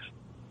back-to-back.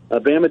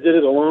 Bama did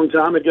it a long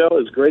time ago,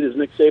 as great as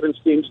Nick Saban's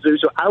teams do.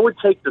 So I would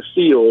take the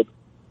field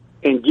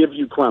and give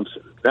you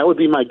Clemson. That would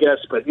be my guess.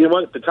 But you know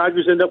what? If the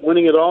Tigers end up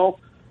winning it all,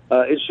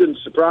 it shouldn't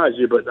surprise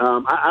you. But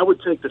I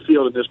would take the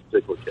field in this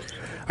particular case.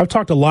 I've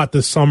talked a lot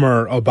this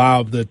summer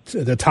about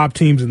the top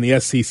teams in the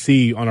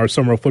SEC on our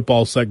summer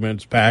football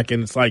segments, Pack.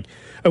 And it's like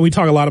we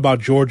talk a lot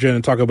about Georgia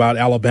and talk about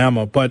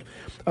Alabama. But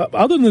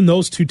other than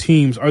those 2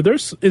 teams,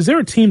 is there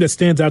a team that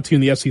stands out to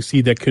you in the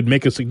SEC that could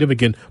make a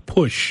significant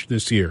push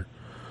this year?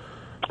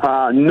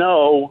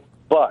 No,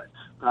 but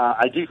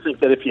I do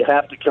think that if you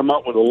have to come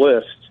up with a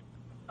list,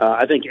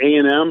 I think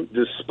A&M,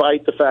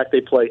 despite the fact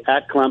they play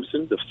at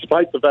Clemson,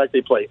 despite the fact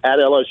they play at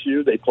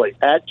LSU, they play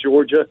at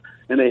Georgia,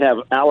 and they have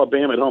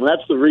Alabama at home.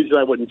 That's the reason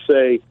I wouldn't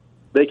say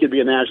they could be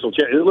a national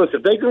champion. Listen,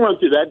 if they can run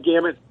through that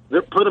gamut,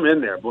 put them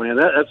in there, boy.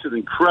 That's an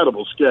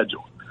incredible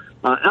schedule.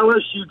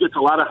 LSU gets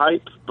a lot of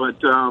hype, but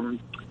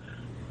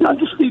I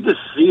just need to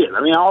see it.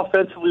 I mean,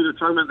 offensively, they're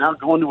talking about now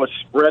going to a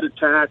spread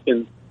attack,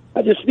 and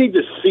I just need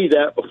to see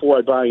that before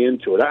I buy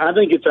into it. I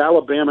think it's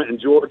Alabama and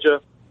Georgia,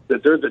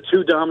 that they're the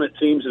 2 dominant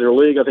teams in their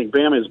league. I think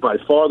Bama is by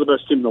far the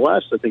best team in the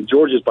West. I think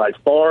Georgia is by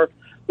far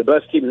the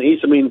best team in the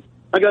East. I mean,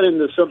 I got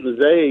into something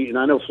today, and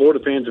I know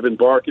Florida fans have been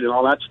barking and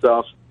all that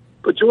stuff,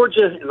 but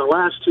Georgia in the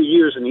last 2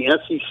 years in the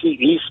SEC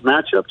East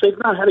matchup, they've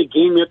not had a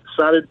game yet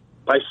decided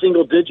by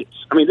single digits.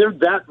 I mean, they're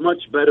that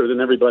much better than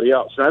everybody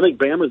else. And I think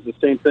Bama is the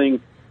same thing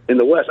in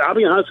the West. I'll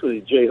be honest with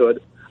you, Jay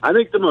Hood. I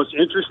think the most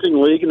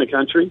interesting league in the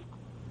country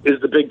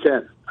is the Big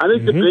Ten. I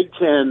think the Big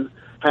Ten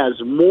has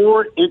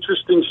more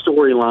interesting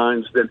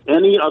storylines than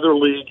any other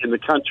league in the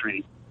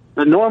country.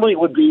 And normally it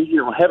would be,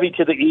 heavy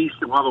to the east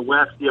and while the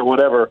West,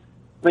 whatever.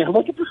 I mean,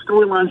 look at the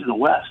storylines in the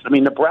West. I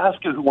mean,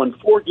 Nebraska, who won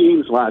 4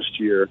 games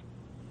last year,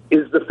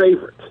 is the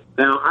favorite.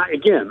 Now,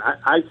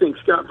 I think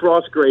Scott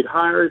Frost, great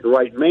hire, the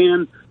right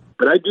man,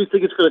 but I do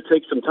think it's going to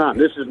take some time.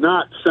 This is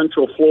not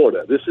Central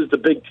Florida. This is the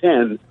Big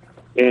Ten,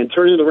 and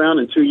turning it around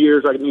in 2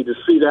 years, I need to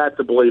see that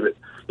to believe it.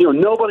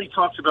 Nobody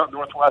talks about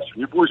Northwestern.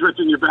 Your boys right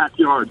in your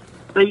backyard.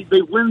 They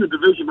win the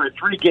division by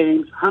 3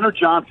 games. Hunter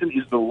Johnson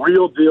is the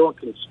real deal,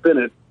 can spin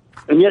it.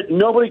 And yet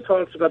nobody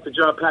talks about the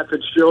job Pat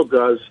Fitzgerald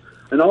does,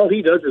 and all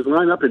he does is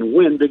line up and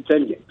win Big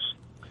Ten games.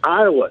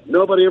 Iowa,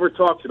 nobody ever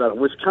talks about it.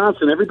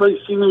 Wisconsin,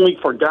 everybody seemingly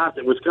forgot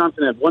that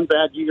Wisconsin had 1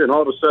 bad year, and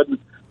all of a sudden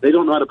they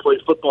don't know how to play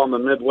football in the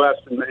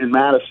Midwest in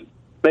Madison.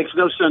 Makes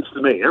no sense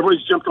to me.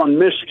 Everybody's jumped on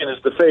Michigan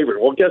as the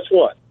favorite. Well, guess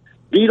what?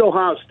 Beat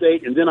Ohio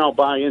State, and then I'll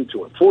buy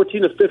into it.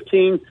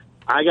 14-15,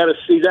 I got to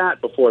see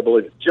that before I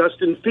believe it.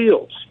 Justin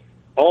Fields,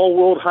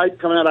 all-world hype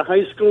coming out of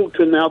high school,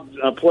 could now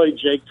play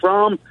Jake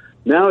Fromm.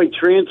 Now he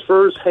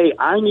transfers. Hey,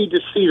 I need to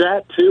see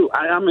that, too.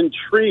 I'm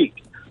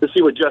intrigued to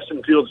see what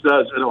Justin Fields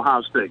does at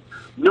Ohio State.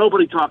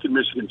 Nobody talking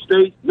Michigan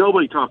State.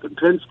 Nobody talking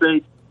Penn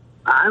State.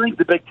 I think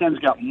the Big Ten's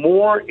got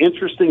more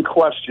interesting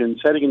questions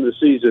heading into the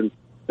season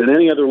than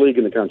any other league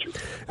in the country.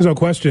 There's no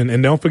question.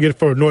 And don't forget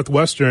for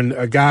Northwestern,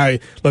 a guy,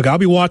 look, I'll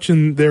be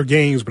watching their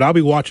games, but I'll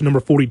be watching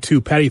number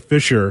 42, Patty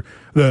Fisher,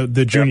 the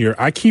junior.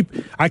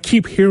 Yep. I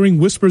keep hearing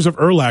whispers of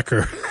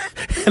Urlacher.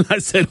 And I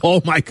said,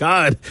 oh my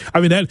God.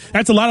 I mean,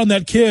 that's a lot on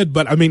that kid,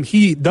 but I mean,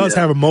 he does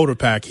have a motor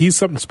pack. He's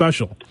something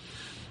special.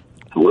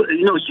 Well,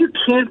 you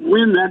can't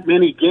win that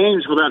many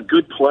games without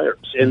good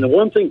players. And the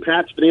one thing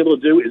Pat's been able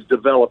to do is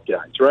develop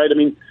guys, right? I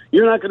mean,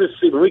 you're not going to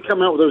see, when we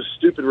come out with those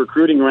stupid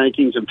recruiting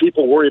rankings and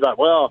people worry about,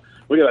 well,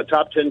 we got a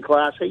top 10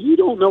 class. Hey, you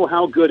don't know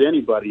how good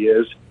anybody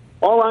is.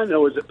 All I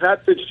know is that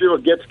Pat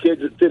Fitzgerald gets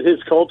kids that fit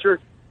his culture,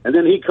 and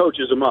then he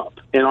coaches them up.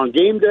 And on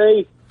game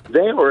day,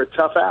 they are a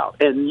tough out.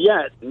 And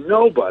yet,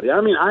 nobody,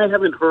 I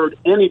haven't heard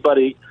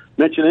anybody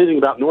mention anything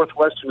about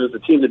Northwestern as the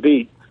team to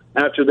beat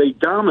after they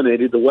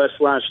dominated the West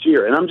last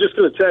year. And I'm just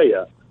going to tell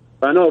you,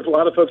 I know a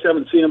lot of folks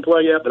haven't seen him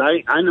play yet, but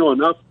I know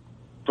enough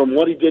from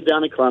what he did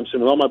down in Clemson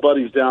with all my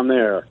buddies down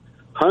there.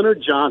 Hunter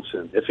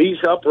Johnson, if he's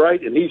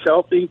upright and he's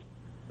healthy,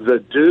 the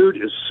dude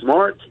is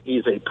smart,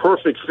 he's a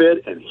perfect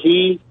fit, and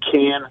he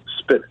can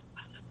spin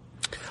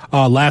it.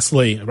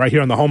 Lastly, right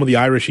here on the home of the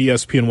Irish,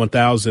 ESPN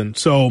 1000.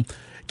 So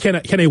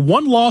can a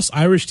one-loss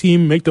Irish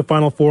team make the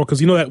Final Four?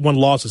 Because you know that one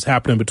loss is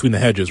happening between the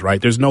hedges,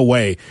 right? There's no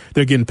way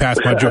they're getting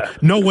past by Georgia.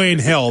 No way in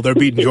hell they're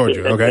beating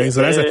Georgia, okay?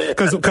 So that's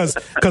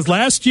because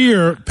last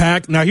year,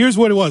 Pac, now here's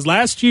what it was.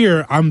 Last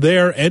year, I'm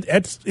there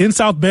in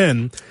South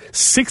Bend,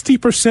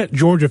 60%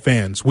 Georgia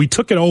fans. We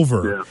took it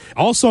over. Yeah.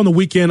 Also on the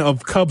weekend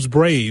of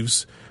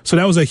Cubs-Braves. So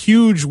that was a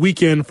huge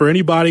weekend for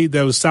anybody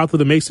that was south of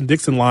the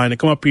Mason-Dixon line to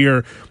come up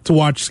here to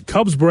watch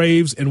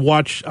Cubs-Braves and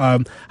watch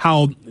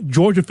how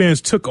Georgia fans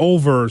took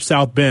over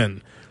South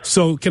Bend.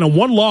 So can a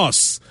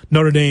one-loss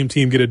Notre Dame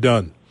team get it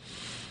done?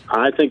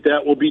 I think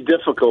that will be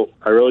difficult.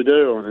 I really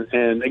do.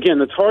 And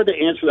again, it's hard to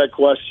answer that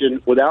question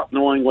without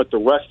knowing what the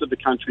rest of the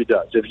country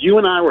does. If you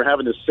and I were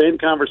having the same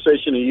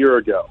conversation a year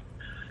ago,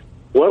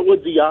 what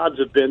would the odds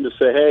have been to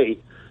say, hey,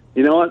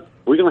 you know what?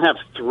 We're going to have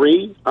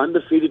 3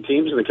 undefeated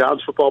teams in the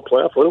college football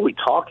playoff? What are we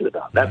talking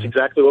about? That's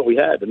exactly what we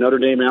had, the Notre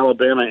Dame,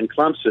 Alabama, and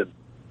Clemson.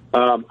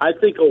 I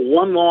think a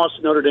one-loss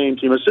Notre Dame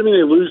team, assuming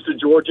they lose to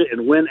Georgia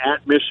and win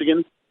at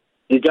Michigan,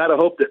 you got to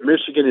hope that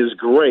Michigan is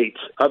great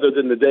other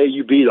than the day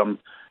you beat them,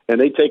 and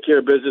they take care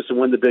of business and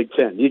win the Big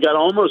Ten. You got to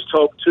almost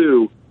hope,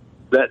 too,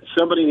 that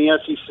somebody in the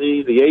SEC,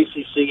 the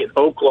ACC, and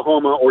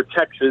Oklahoma or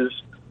Texas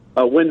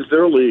wins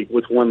their league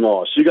with one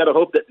loss. You got to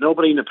hope that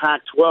nobody in the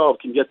Pac-12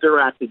 can get their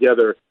act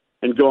together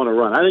and go on a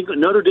run. I think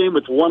Notre Dame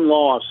with one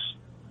loss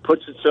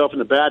puts itself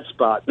in a bad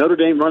spot. Notre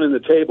Dame running the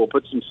table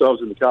puts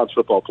themselves in the college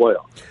football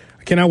playoff.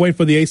 I cannot wait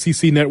for the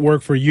ACC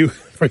network for you,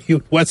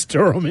 West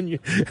Durham,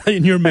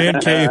 in your man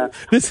cave.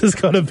 This is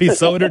going to be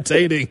so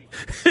entertaining.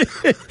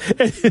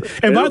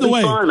 And by the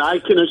way, fun. I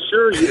can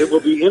assure you, it will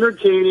be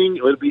entertaining.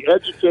 It will be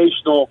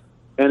educational.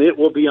 And it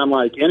will be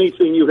unlike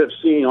anything you have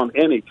seen on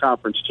any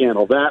conference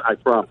channel. That I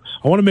promise.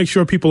 I want to make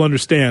sure people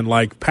understand.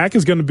 Like, Pack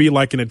is going to be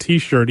like in a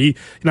T-shirt.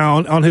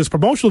 On his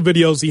promotional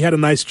videos, he had a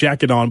nice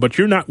jacket on, but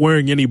you're not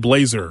wearing any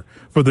blazer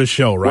for this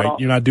show, right? Well,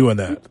 you're not doing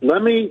that.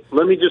 Let me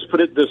just put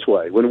it this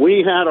way: when we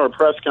had our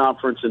press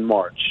conference in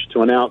March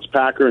to announce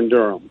Packer and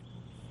Durham,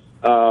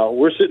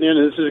 we're sitting in.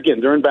 And this is again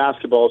during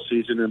basketball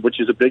season, which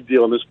is a big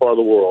deal in this part of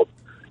the world.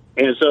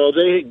 And so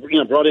they,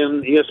 brought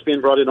in, ESPN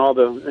brought in all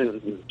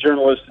the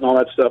journalists and all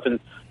that stuff. And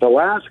the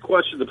last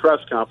question of the press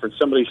conference,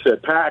 somebody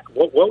said, Pac,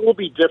 what will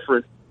be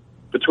different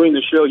between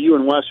the show you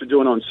and Wes are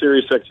doing on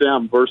Sirius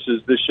XM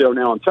versus this show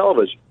now on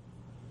television?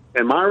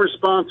 And my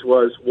response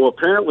was, well,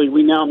 apparently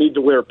we now need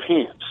to wear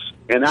pants.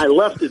 And I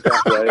left it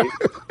that way.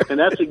 And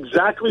that's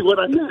exactly what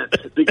I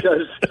meant.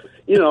 Because,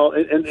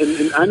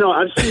 and I know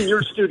I've seen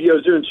your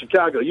studios here in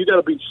Chicago. You got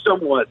to be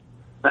somewhat,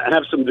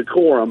 have some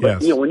decorum.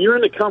 But, yes. When you're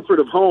in the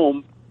comfort of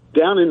home,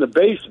 down in the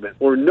basement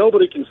where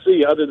nobody can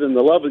see other than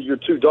the love of your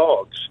 2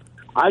 dogs,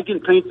 I can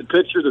paint the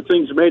picture the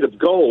thing's made of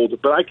gold,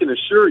 but I can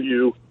assure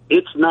you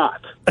it's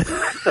not.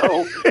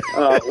 So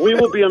we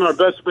will be on our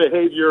best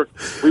behavior.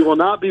 We will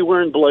not be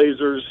wearing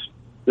blazers.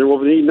 There will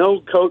be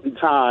no coat and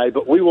tie,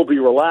 but we will be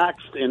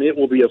relaxed, and it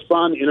will be a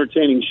fun,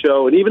 entertaining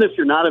show. And even if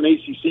you're not an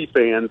ACC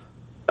fan,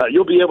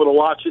 you'll be able to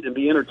watch it and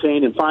be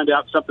entertained and find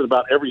out something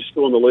about every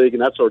school in the league,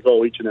 and that's our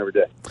goal each and every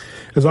day.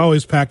 As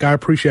always, Pac, I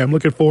appreciate it. I'm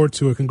looking forward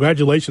to it.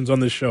 Congratulations on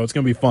this show. It's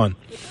going to be fun.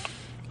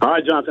 All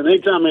right, Jonathan.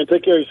 Anytime, man.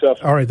 Take care of yourself.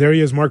 All right, there he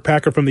is, Mark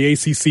Packer from the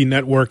ACC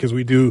Network as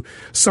we do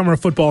summer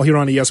football here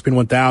on ESPN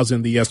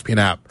 1000, the ESPN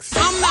app.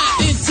 I'm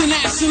not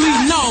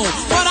internationally known,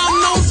 but I'm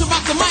known to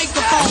rock the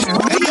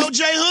microphone. Hey, yo,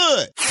 Jay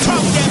Hood.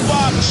 Talk that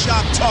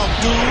barbershop talk,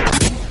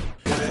 dude.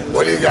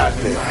 What do you got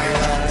there?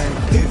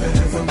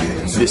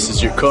 This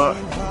is your car.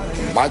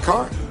 My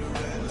car?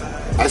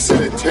 I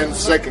said a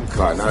 10-second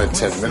car, not a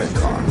 10-minute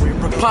car.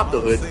 Pop the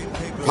hood.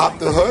 Pop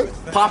the hood?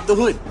 Pop the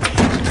hood.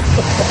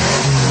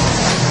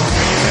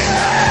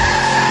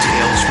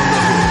 Tales from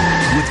the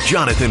Hood with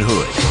Jonathan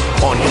Hood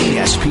on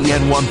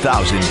ESPN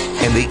 1000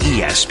 and the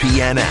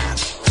ESPN app.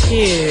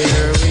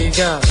 Here we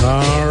go.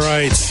 All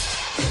right.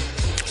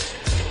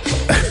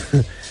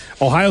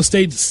 Ohio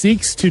State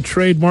seeks to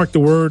trademark the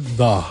word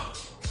 "the."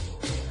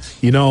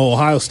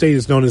 Ohio State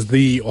is known as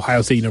the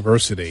Ohio State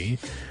University.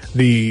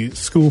 The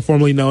school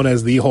formerly known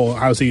as the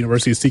Ohio State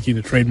University is seeking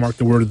to trademark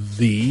the word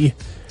 "the"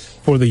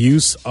 for the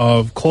use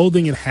of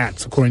clothing and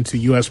hats, according to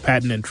U.S.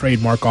 Patent and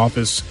Trademark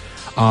Office.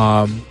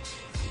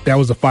 That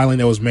was a filing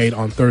that was made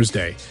on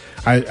Thursday.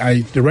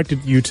 I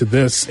directed you to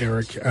this,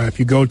 Eric. If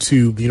you go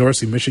to the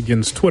University of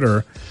Michigan's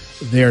Twitter,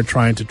 they're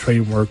trying to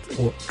trademark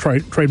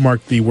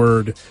the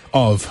word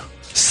 "of."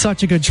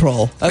 Such a good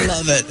troll. I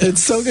love it.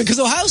 It's so good because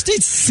Ohio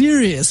State's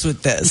serious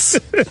with this.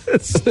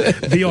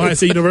 The Ohio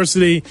State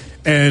University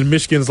and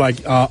Michigan's like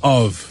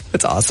of.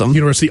 That's awesome.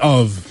 University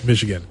of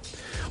Michigan.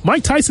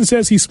 Mike Tyson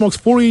says he smokes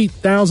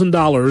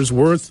 $40,000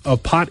 worth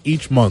of pot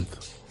each month.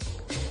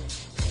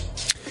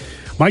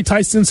 Mike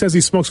Tyson says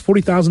he smokes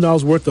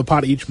 $40,000 worth of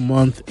pot each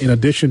month in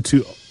addition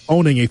to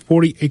owning a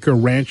 40-acre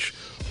ranch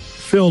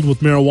filled with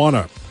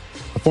marijuana.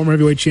 A former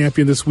heavyweight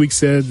champion this week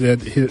said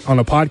that on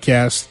a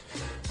podcast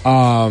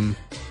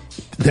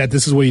that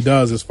this is what he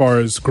does as far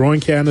as growing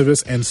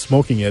cannabis and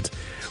smoking it.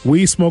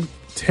 We smoke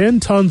 10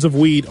 tons of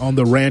weed on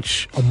the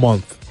ranch a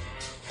month.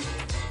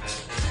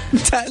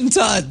 10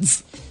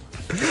 tons.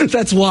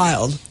 That's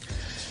wild.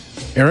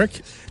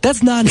 Eric? That's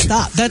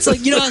nonstop. That's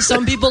like, how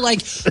some people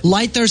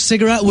light their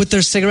cigarette with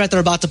their cigarette they're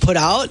about to put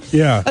out?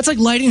 Yeah. That's like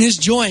lighting his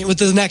joint with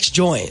the next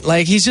joint.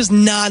 Like, he's just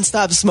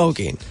nonstop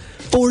smoking.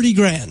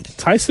 $40,000.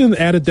 Tyson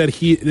added that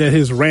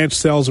his ranch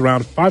sells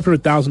around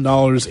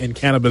 $500,000 in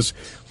cannabis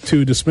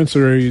to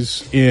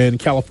dispensaries in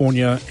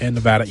California and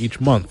Nevada each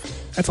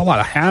month. That's a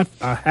lot.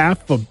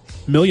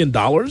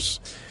 $500,000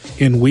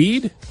 in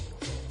weed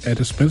at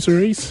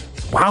dispensaries.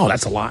 Wow,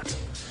 that's a lot.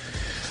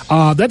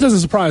 That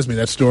doesn't surprise me,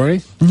 that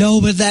story. No,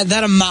 but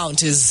that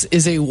amount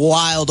is a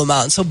wild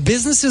amount. So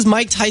businesses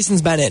Mike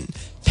Tyson's been in,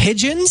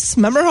 pigeons.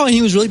 Remember how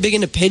he was really big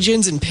into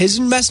pigeons and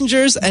pigeon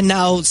messengers, and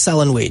now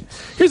selling weed?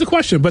 Here's a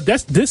question, but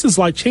this is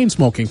like chain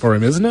smoking for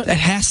him, isn't it? It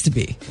has to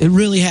be. It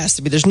really has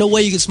to be. There's no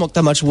way you can smoke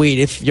that much weed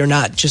if you're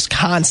not just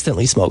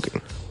constantly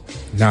smoking.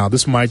 Now,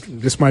 this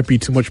might be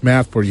too much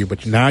math for you,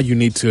 but now you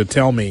need to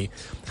tell me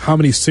how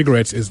many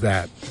cigarettes is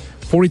that?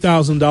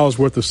 $40,000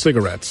 worth of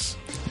cigarettes.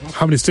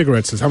 How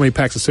many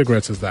packs of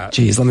cigarettes is that?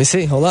 Jeez, let me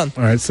see. Hold on.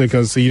 All right, so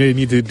you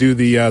need to do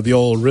the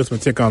old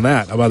arithmetic on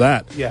that. How about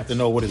that? You have to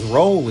know what his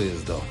roll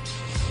is, though.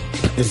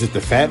 Is it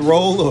the fat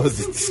roll or is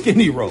it the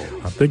skinny roll?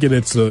 I think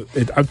it's a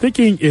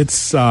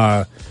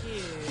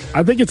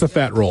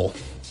fat roll.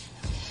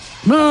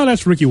 No,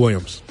 that's Ricky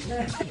Williams.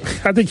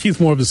 I think he's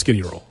more of a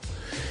skinny roll.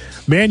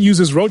 Man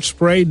uses roach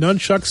spray,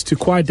 nunchucks to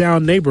quiet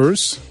down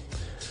neighbors.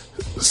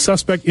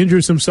 Suspect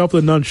injures himself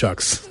with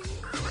nunchucks.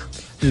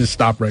 Just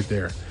stop right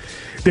there.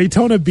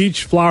 Daytona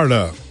Beach,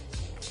 Florida.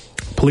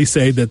 Police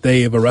say that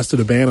they have arrested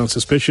a man on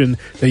suspicion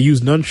they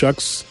used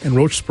nunchucks and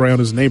roach spray on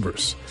his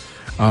neighbors.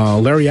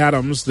 Larry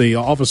Adams, the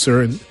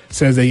officer,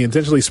 says they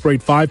intentionally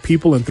sprayed 5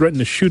 people and threatened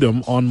to shoot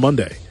him on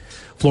Monday.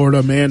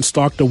 Florida man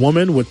stalked a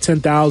woman with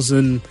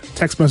 10,000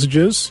 text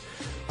messages.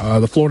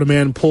 The Florida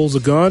man pulls a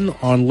gun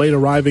on late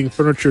arriving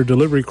furniture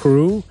delivery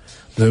crew.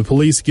 The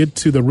police get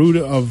to the root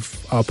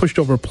of pushed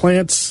over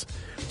plants.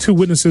 2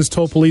 witnesses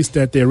told police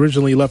that they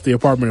originally left the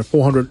apartment at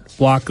 400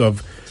 block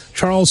of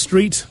Charles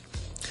Street.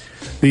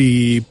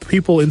 The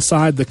people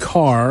inside the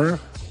car,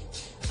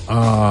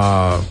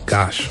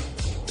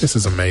 this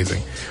is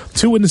amazing.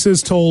 2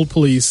 witnesses told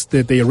police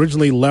that they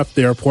originally left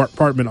their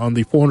apartment on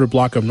the 400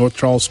 block of North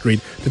Charles Street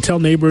to tell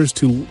neighbors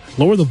to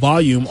lower the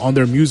volume on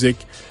their music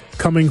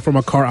coming from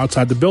a car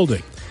outside the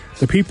building.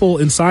 The people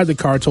inside the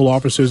car told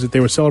officers that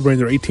they were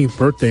celebrating their 18th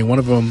birthday. One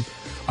of them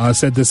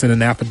said this in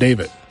an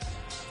affidavit.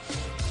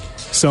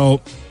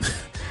 So,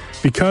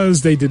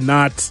 because they did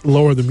not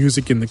lower the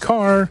music in the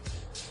car,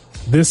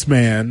 this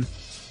man,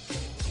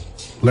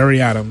 Larry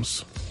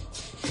Adams,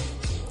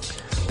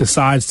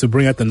 decides to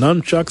bring out the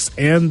nunchucks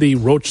and the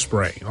roach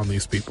spray on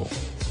these people.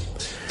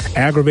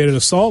 Aggravated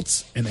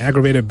assaults and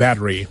aggravated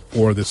battery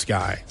for this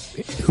guy,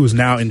 who's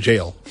now in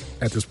jail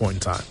at this point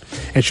in time,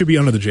 and should be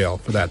under the jail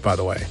for that, by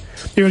the way.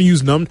 You're going to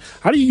use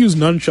how do you use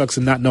nunchucks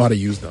and not know how to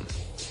use them?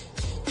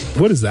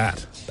 What is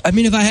that? I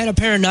mean, if I had a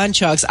pair of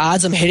nunchucks,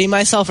 odds I'm hitting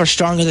myself are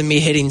stronger than me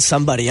hitting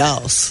somebody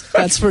else.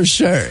 That's for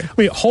sure. I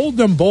mean, hold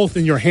them both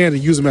in your hand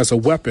and use them as a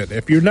weapon.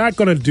 If you're not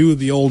going to do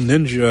the old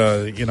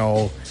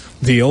ninja,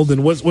 deal,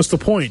 then what's the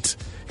point?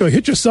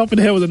 Hit yourself in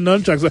the head with a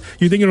nunchuck.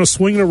 You think you're going to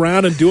swing it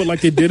around and do it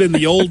like they did in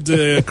the old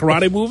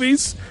karate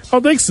movies? I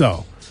don't think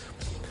so.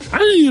 I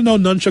didn't even know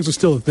nunchucks were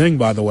still a thing,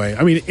 by the way.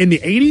 I mean, in the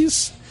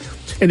 80s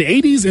and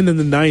in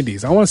the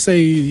 90s, I want to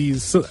say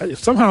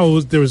somehow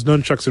there was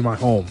nunchucks in my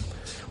home.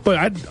 But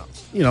I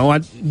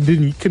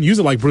couldn't use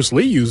it like Bruce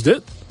Lee used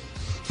it.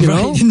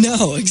 Right?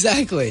 No,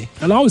 exactly.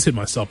 And I always hit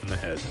myself in the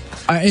head.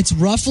 It's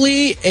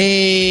roughly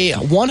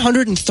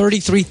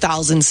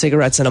 133,000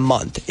 cigarettes in a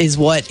month is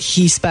what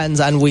he spends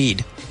on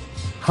weed.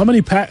 How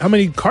many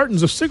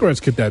cartons of cigarettes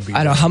could that be?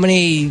 I don't know. How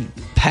many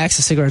packs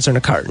of cigarettes are in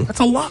a carton? That's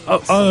a lot.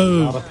 That's a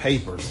lot of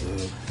paper,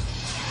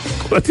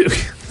 dude.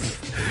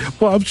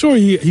 Well, I'm sure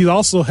he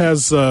also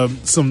has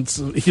some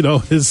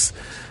his...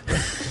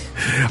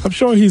 I'm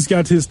sure he's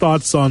got his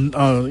thoughts on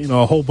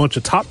a whole bunch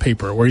of top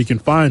paper where you can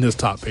find his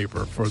top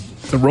paper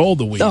to roll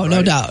the weed. Oh, right?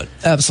 No doubt,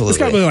 absolutely. It's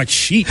got to be like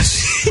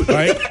sheets,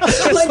 right?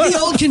 Like the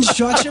old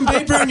construction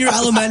paper in your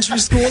elementary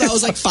school that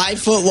was like 5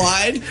 foot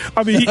wide.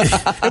 I mean,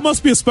 it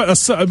must be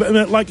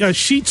like a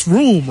sheets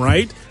room,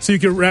 right? So you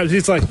can wrap.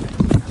 It's like.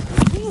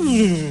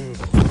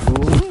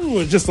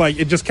 It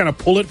just kind of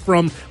pull it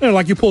from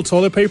like you pull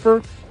toilet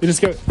paper. It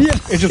just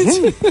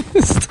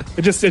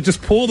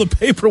pull the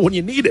paper when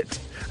you need it.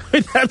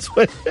 That's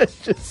what it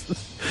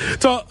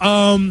just. So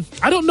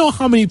I don't know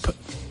how many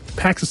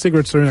packs of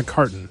cigarettes are in a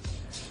carton,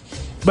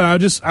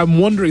 but I'm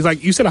wondering.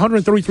 Like you said,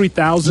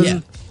 133,000. Yeah,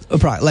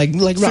 probably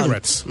like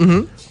cigarettes.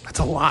 Mm-hmm. That's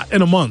a lot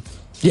in a month.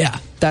 Yeah,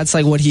 that's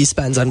like what he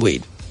spends on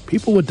weed.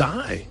 People would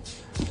die.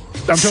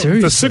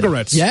 The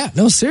cigarettes. Yeah,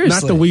 no,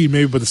 seriously. Not the weed,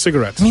 maybe, but the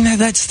cigarettes. I mean,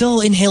 that's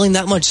still inhaling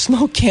that much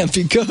smoke can't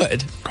be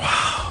good.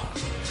 Wow.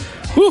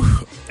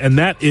 Whew. And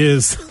that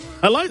is,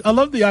 I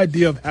love the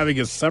idea of having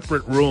a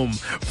separate room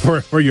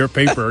for your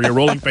paper, your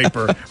rolling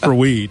paper for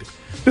weed.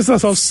 This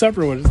is so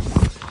separate.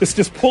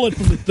 Just pull it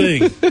from the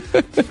thing.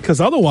 Because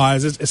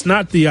otherwise, it's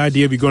not the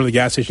idea of you going to the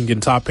gas station,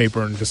 getting top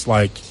paper, and just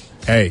like,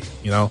 hey,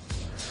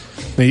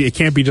 it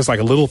can't be just like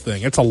a little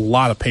thing. It's a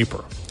lot of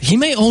paper. He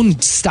may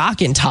own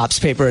stock in Topps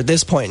paper at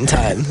this point in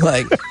time.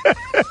 Like,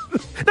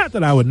 not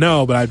that I would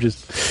know, but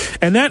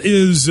and that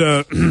is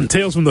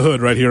Tales from the Hood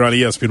right here on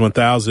ESPN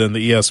 1000,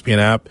 the ESPN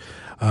app.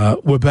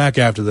 We're back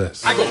after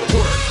this. I go to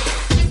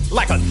work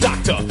like a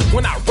doctor.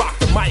 When I rock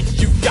the mic,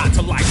 you got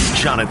to like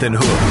Jonathan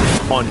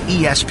Hood on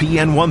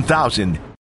ESPN 1000.